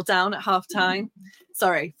 1-0 down at half time.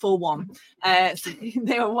 Sorry, 4-1. So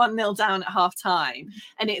they were 1-0 down at half time,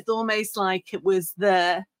 and it's almost like it was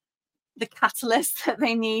the catalyst that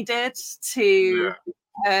they needed to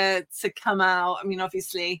come out. I mean,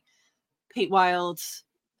 obviously, Pete Wild,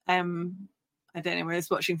 I don't know whether he's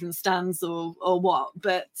watching from the stands or what,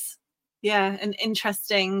 but yeah, an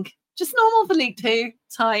interesting, just normal for League 2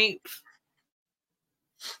 type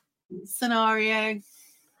scenario.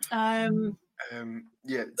 To be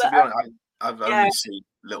honest, I've only seen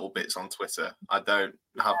little bits on Twitter. I don't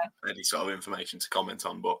have any sort of information to comment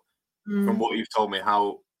on, but from what you've told me,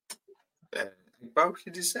 how Egbo,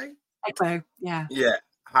 did you say? Egbo, yeah,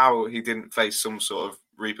 how he didn't face some sort of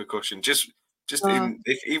repercussion, even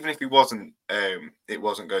if he wasn't, it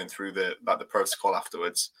wasn't going through the protocol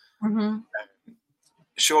afterwards. Mm-hmm.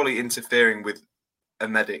 Surely interfering with a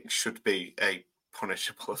medic should be a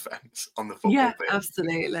punishable offence on the football field. Yeah,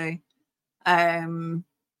 absolutely. I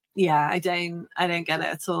don't get it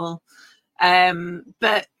at all.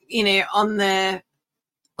 But you know, on the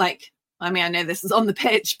I know this is on the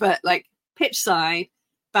pitch, but like pitch side,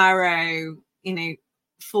 Barrow, you know,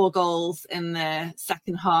 4 goals in the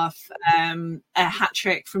second half, a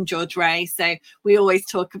hat-trick from George Ray. So we always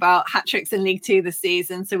talk about hat-tricks in League 2 this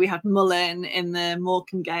season. So we had Mullen in the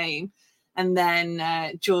Morecambe game, and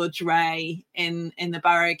then George Ray in the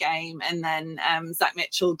Barrow game, and then Zach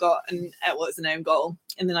Mitchell got an own goal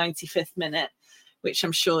in the 95th minute, which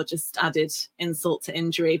I'm sure just added insult to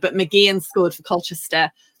injury. But McGeehan scored for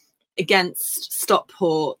Colchester against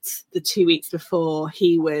Stockport the 2 weeks before.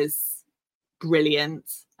 He was brilliant,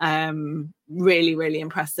 really, really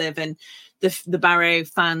impressive. And the Barrow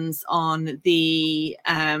fans on the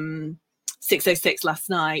 606 last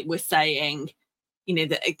night were saying,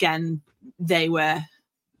 that again, they were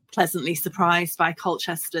pleasantly surprised by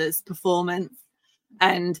Colchester's performance.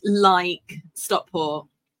 And like Stockport,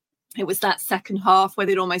 it was that second half where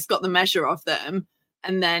they'd almost got the measure of them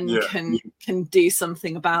and then can do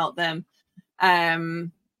something about them.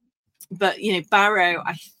 But, Barrow,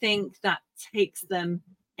 I think that takes them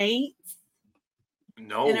 8.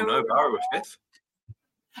 No, Barrow were 5th.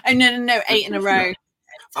 Oh, no, 8 in a row.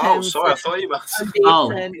 Oh, sorry, I thought you meant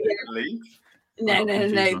league. No.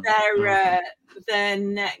 They're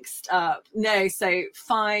next up. No, so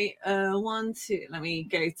 5, 1, 2. Let me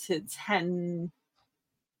go to 10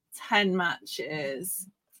 matches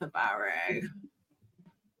for Barrow.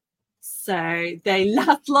 So they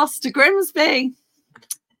lost to Grimsby.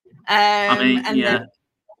 Awful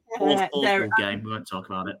game. We won't talk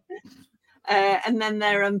about it. And then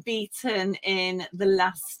they're unbeaten in the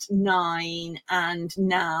last 9, and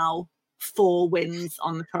now 4 wins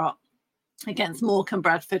on the trot against Morecambe,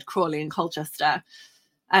 Bradford, Crawley, and Colchester.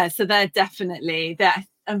 So they're definitely there.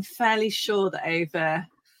 I'm fairly sure that over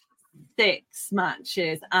 6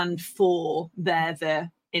 matches and 4, they're the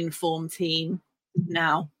informed team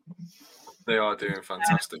now. They are doing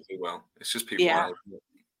fantastically well. It's just Pete Wild.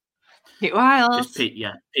 Pete Wild. Just Pete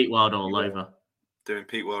Wild all over. Doing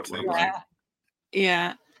Pete Wild things.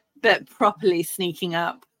 Yeah. But properly sneaking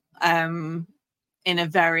up in a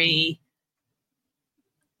very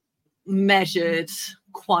measured,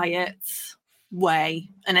 quiet way.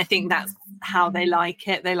 And I think that's how they like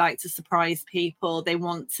it. They like to surprise people. They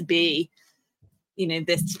want to be,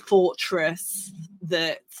 this fortress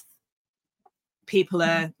that people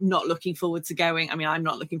are not looking forward to going. I mean, I'm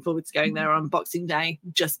not looking forward to going there on Boxing Day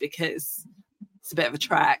just because it's a bit of a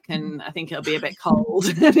trek and I think it'll be a bit cold.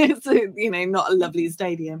 And it's, not a lovely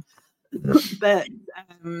stadium. But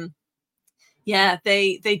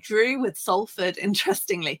they drew with Salford,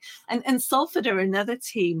 interestingly. And Salford are another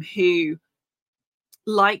team who,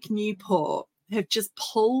 like Newport, have just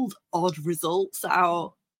pulled odd results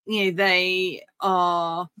out. They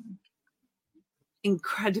are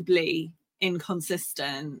incredibly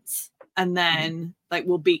inconsistent, and then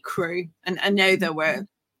will beat Crewe. And I know there were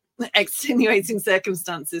extenuating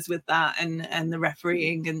circumstances with that, and the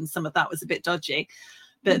refereeing and some of that was a bit dodgy.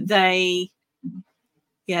 But they're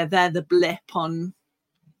the blip on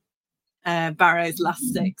Barrow's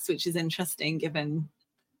last 6, which is interesting given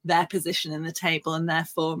their position in the table and their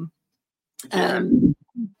form. Barrow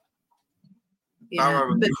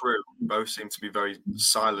and Crewe both seem to be very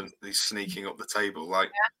silently sneaking up the table.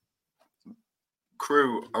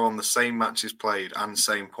 Crewe are on the same matches played and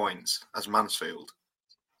same points as Mansfield.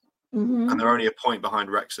 And they're only a point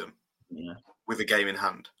behind Wrexham with a game in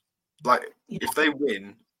hand. If they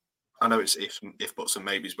win, I know it's if buts and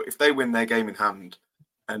maybes, but if they win their game in hand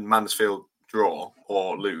and Mansfield draw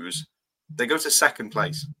or lose, they go to second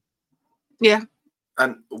place. Yeah.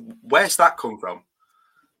 And where's that come from?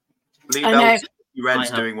 Lee Bell's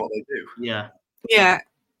Reds doing what they do. Yeah. Yeah.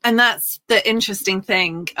 And that's the interesting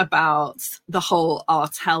thing about the whole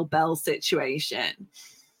Artell Bell situation.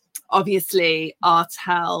 Obviously,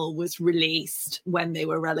 Artell was released when they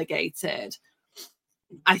were relegated.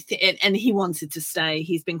 And he wanted to stay.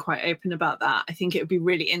 He's been quite open about that. I think it would be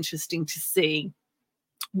really interesting to see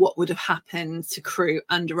what would have happened to Crewe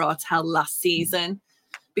under Artell last season,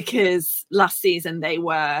 because last season they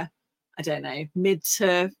were, I don't know, mid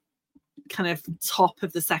to kind of top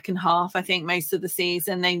of the second half. I think most of the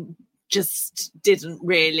season they just didn't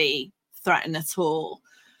really threaten at all.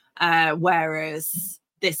 Whereas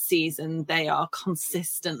this season they are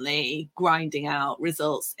consistently grinding out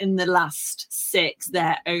results. In the last 6,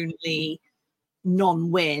 their only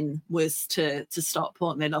non-win was to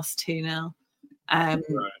Stockport, and they lost 2-0.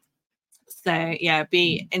 So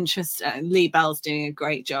be interesting. Lee Bell's doing a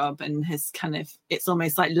great job, and has it's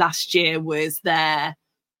almost like last year was their,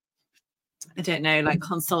 I don't know,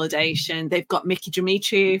 consolidation. They've got Mickey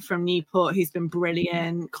Demetriou from Newport, who's been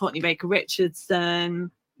brilliant. Courtney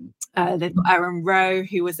Baker-Richardson. They've got Aaron Rowe,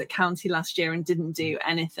 who was at County last year and didn't do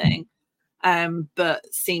anything,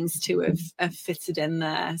 but seems to have fitted in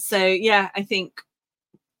there. So, I think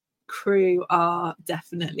Crewe are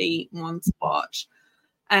definitely one to watch.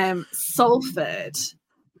 Salford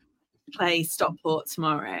play Stockport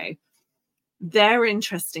tomorrow. they're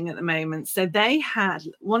interesting at the moment. So they had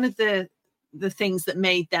one of the things that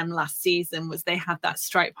made them last season was they had that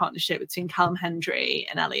strike partnership between Callum Hendry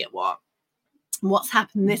and Elliot Watt. What's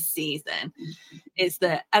happened this season is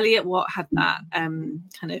that Elliot Watt had that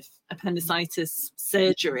kind of appendicitis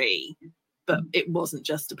surgery, but it wasn't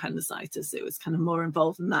just appendicitis. It was kind of more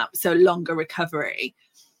involved than that. So longer recovery.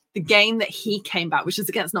 The game that he came back, which was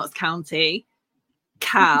against Notts County,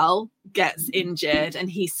 Cal gets injured and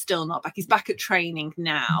he's still not back. He's back at training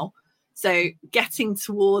now. So getting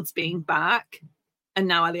towards being back, and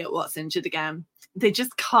now Elliot Watt's injured again. They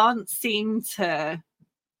just can't seem to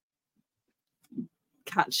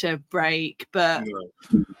catch a break, but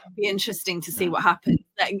it'll be interesting to see what happens.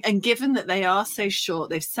 And given that they are so short,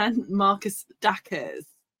 they've sent Marcus Dackers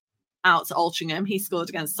out to Altrincham. He scored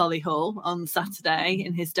against Solihull on Saturday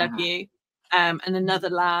in his debut. And another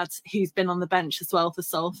lad who's been on the bench as well for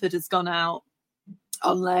Salford has gone out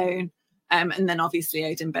on loan. And then obviously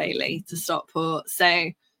Odin Bailey to Stockport.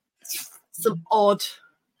 So some odd,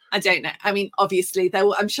 I don't know. I mean, obviously,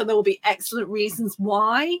 I'm sure there will be excellent reasons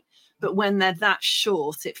why. But when they're that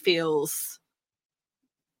short, it feels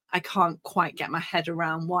I can't quite get my head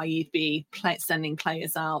around why you'd be sending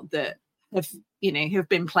players out that have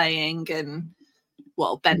been playing and,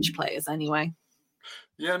 well, bench players anyway.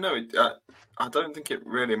 Yeah, no, I don't think it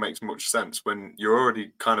really makes much sense when you're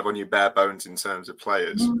already kind of on your bare bones in terms of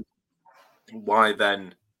players. Why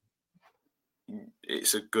then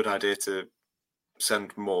it's a good idea to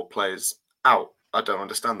send more players out? I don't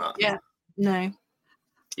understand that. Yeah, no.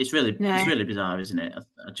 It's really bizarre, isn't it?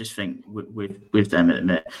 I just think with them at the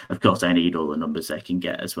minute, of course, they need all the numbers they can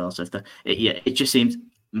get as well. So it just seems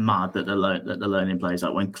mad that they're loaning players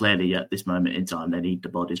out when clearly at this moment in time they need the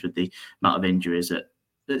bodies with the amount of injuries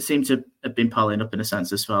that seem to have been piling up in a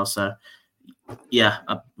sense as well. So yeah,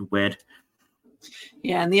 weird.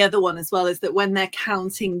 Yeah, and the other one as well is that when they're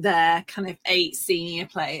counting their kind of 8 senior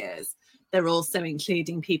players, they're also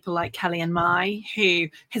including people like Kellyan Mai, who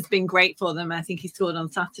has been great for them. I think he scored on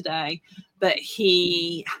Saturday, but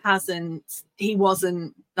he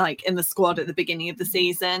wasn't like in the squad at the beginning of the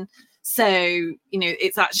season. So,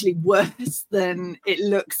 it's actually worse than it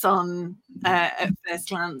looks on at first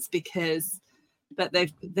glance but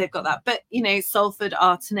they've got that. But, Salford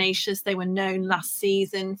are tenacious. They were known last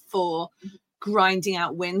season for grinding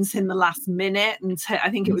out wins in the last minute. And I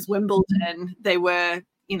think it was Wimbledon. They were,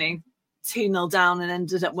 2-0 down and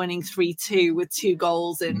ended up winning 3-2 with 2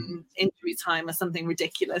 goals in injury time or something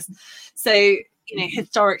ridiculous. So,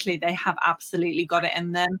 historically, they have absolutely got it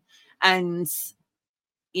in them. And,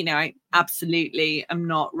 I absolutely am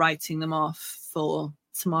not writing them off for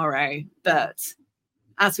tomorrow. But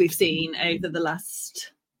as we've seen over the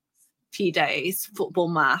last few days, football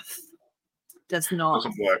math doesn't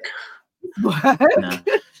work. No.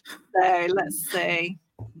 So let's see.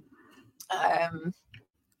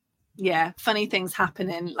 Funny things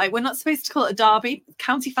happening. Like, we're not supposed to call it a derby.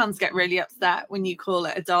 County fans get really upset when you call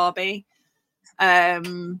it a derby.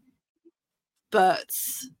 But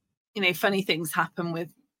funny things happen with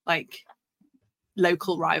like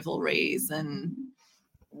local rivalries and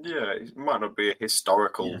it might not be a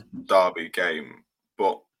historical derby game,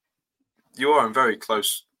 but you are in very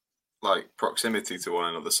close proximity to one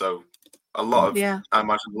another. So I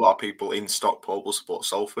imagine a lot of people in Stockport will support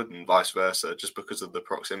Salford and vice versa just because of the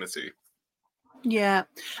proximity. Yeah,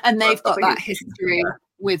 and they've got that history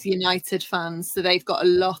with United fans. So they've got a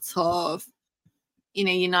lot of,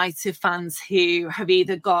 United fans who have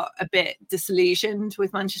either got a bit disillusioned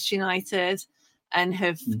with Manchester United and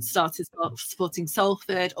have started supporting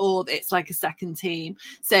Salford, or it's like a second team.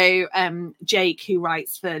 So Jake, who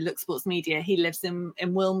writes for Look Sports Media, he lives in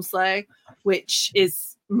Wilmslow, which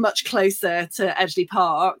is much closer to Edgeley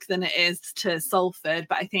Park than it is to Salford.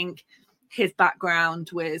 But I think his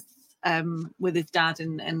background with his dad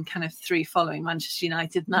and kind of through following Manchester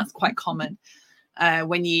United, and that's quite common.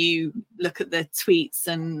 When you look at the tweets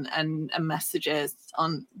and messages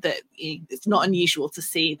on that, it's not unusual to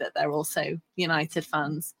see that they're also United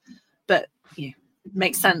fans, but it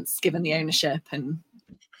makes sense given the ownership and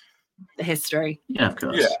the history. Yeah, of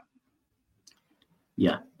course.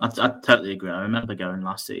 Yeah, I totally agree. I remember going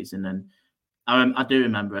last season, and I do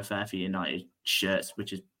remember a fair few United shirts,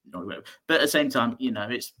 which is not great. But at the same time,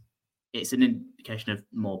 it's an indication of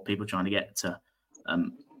more people trying to get to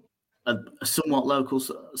a somewhat local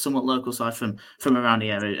side from around the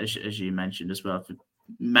area, as you mentioned as well,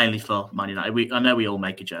 mainly for Man United. I know we all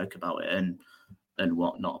make a joke about it and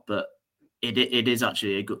whatnot, but it is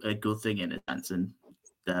actually a good thing in a sense, and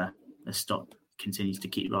the stock continues to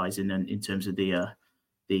keep rising in terms of the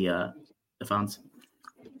fans.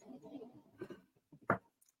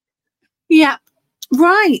 Yeah.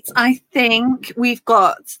 Right. I think we've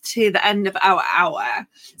got to the end of our hour.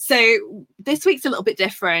 So this week's a little bit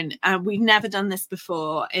different. We've never done this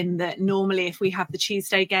before, in that normally if we have the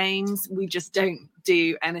Tuesday games, we just don't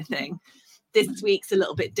do anything. This week's a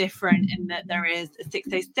little bit different in that there is a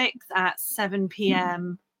 606 at 7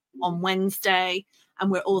 p.m. on Wednesday. And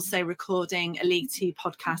we're also recording a League Two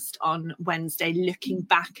podcast on Wednesday, looking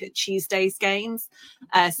back at Tuesday's games.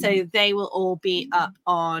 So they will all be up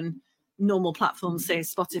on normal platforms, so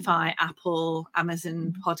Spotify, Apple,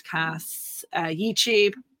 Amazon Podcasts,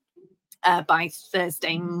 YouTube, by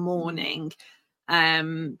Thursday morning,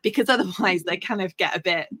 because otherwise they kind of get a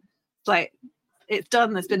bit like, it's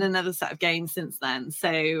done. There's been another set of games since then,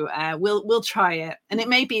 so we'll try it. And it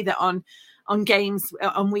may be that on games,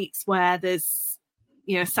 on weeks where there's,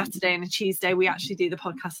 you know, Saturday and a Tuesday, we actually do the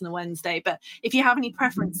podcast on a Wednesday. But if you have any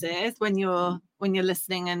preferences when you're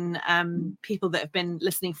listening, and people that have been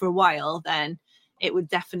listening for a while, then it would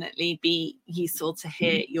definitely be useful to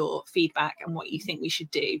hear your feedback and what you think we should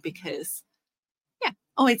do, because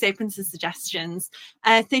always open to suggestions.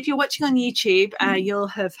 So if you're watching on YouTube, you'll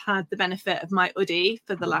have had the benefit of my hoodie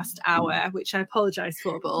for the last hour, which I apologize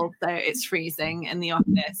for, but also it's freezing in the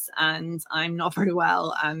office and I'm not very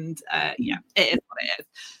well, and it is what it is.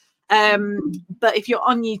 But if you're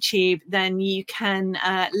on YouTube, then you can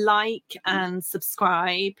like and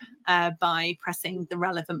subscribe by pressing the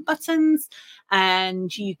relevant buttons,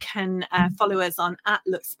 and you can follow us on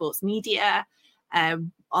 @LuxSportsMedia.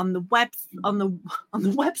 On the website,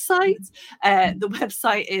 the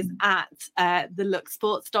website is at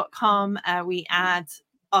theluxsports.com. We add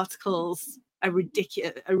articles a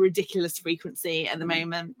ridiculous frequency at the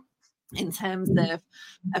moment in terms of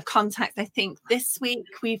contact. I think this week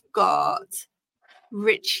we've got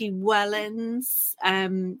Richie Wellens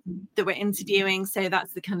that we're interviewing, so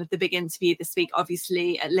that's the kind of the big interview this week.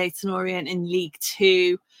 Obviously at Leyton Orient in League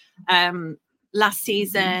Two last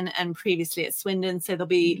season, and previously at Swindon, so there'll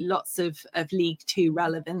be lots of League Two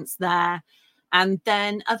relevance there. And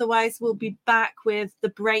then otherwise we'll be back with the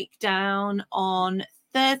breakdown on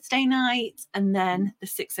Thursday night, and then the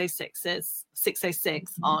 606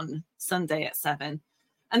 on Sunday at 7,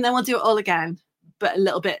 and then we'll do it all again, but a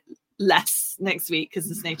little bit less next week because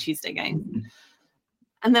there's no Tuesday game.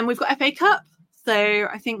 And then we've got FA Cup, so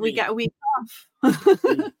I think we get a week off.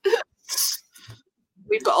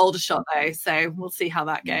 We've got Aldershot though, so we'll see how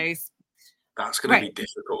that goes. That's going to be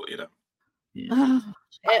difficult, you know. Yeah.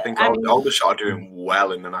 I think Aldershot are doing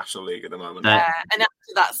well in the National League at the moment. And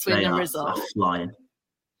after that Swindon result, flying.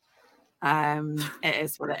 It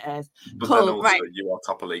is what it is. But cool, then also right. You are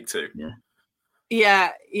top of League Two.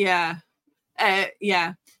 Yeah.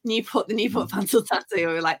 The Newport fans will tattoo. We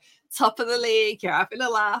were like, top of the league, you're having a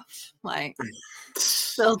laugh, like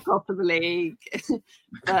still top of the league.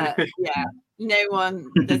 But yeah,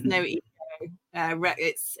 there's no ego.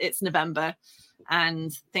 It's November,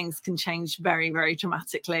 and things can change very, very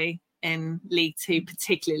dramatically in League Two,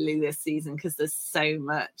 particularly this season, because there's so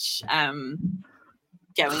much going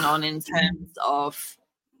on in terms of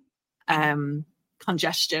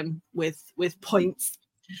congestion with points.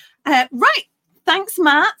 Right. Thanks,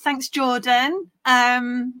 Matt. Thanks, Jordan.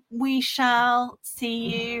 We shall see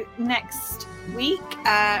you next week.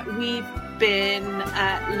 We've been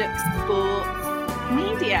Lux Sports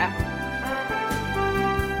Media.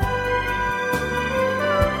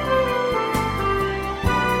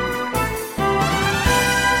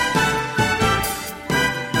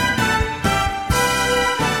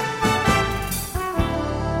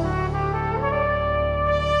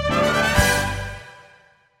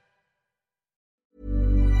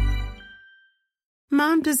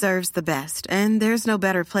 Mom deserves the best, and there's no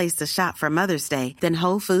better place to shop for Mother's Day than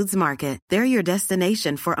Whole Foods Market. They're your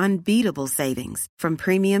destination for unbeatable savings, from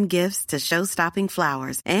premium gifts to show-stopping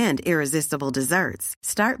flowers and irresistible desserts.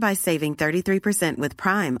 Start by saving 33% with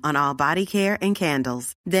Prime on all body care and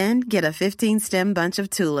candles. Then get a 15-stem bunch of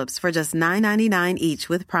tulips for just $9.99 each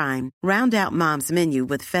with Prime. Round out Mom's menu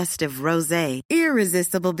with festive rosé,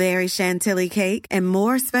 irresistible berry chantilly cake, and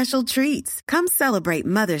more special treats. Come celebrate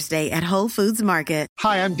Mother's Day at Whole Foods Market.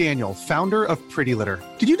 Hi, I'm Daniel, founder of Pretty Litter.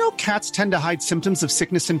 Did you know cats tend to hide symptoms of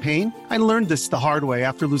sickness and pain? I learned this the hard way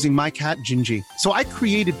after losing my cat, Gingy. So I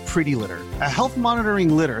created Pretty Litter, a health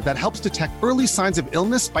monitoring litter that helps detect early signs of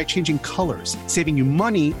illness by changing colors, saving you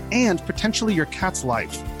money and potentially your cat's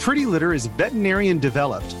life. Pretty Litter is veterinarian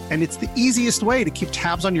developed, and it's the easiest way to keep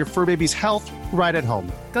tabs on your fur baby's health right at home.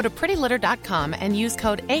 Go to prettylitter.com and use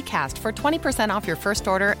code ACAST for 20% off your first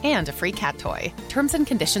order and a free cat toy. Terms and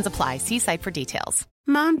conditions apply. See site for details.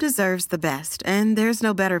 Mom deserves the best, and there's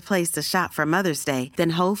no better place to shop for Mother's Day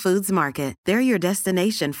than Whole Foods Market. They're your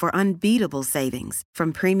destination for unbeatable savings,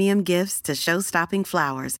 from premium gifts to show-stopping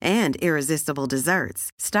flowers and irresistible desserts.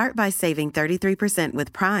 Start by saving 33%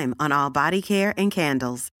 with Prime on all body care and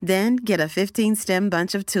candles. Then get a 15-stem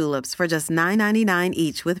bunch of tulips for just $9.99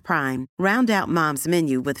 each with Prime. Round out Mom's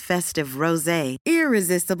menu with festive rosé,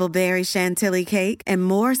 irresistible berry chantilly cake, and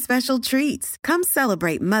more special treats. Come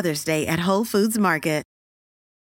celebrate Mother's Day at Whole Foods Market.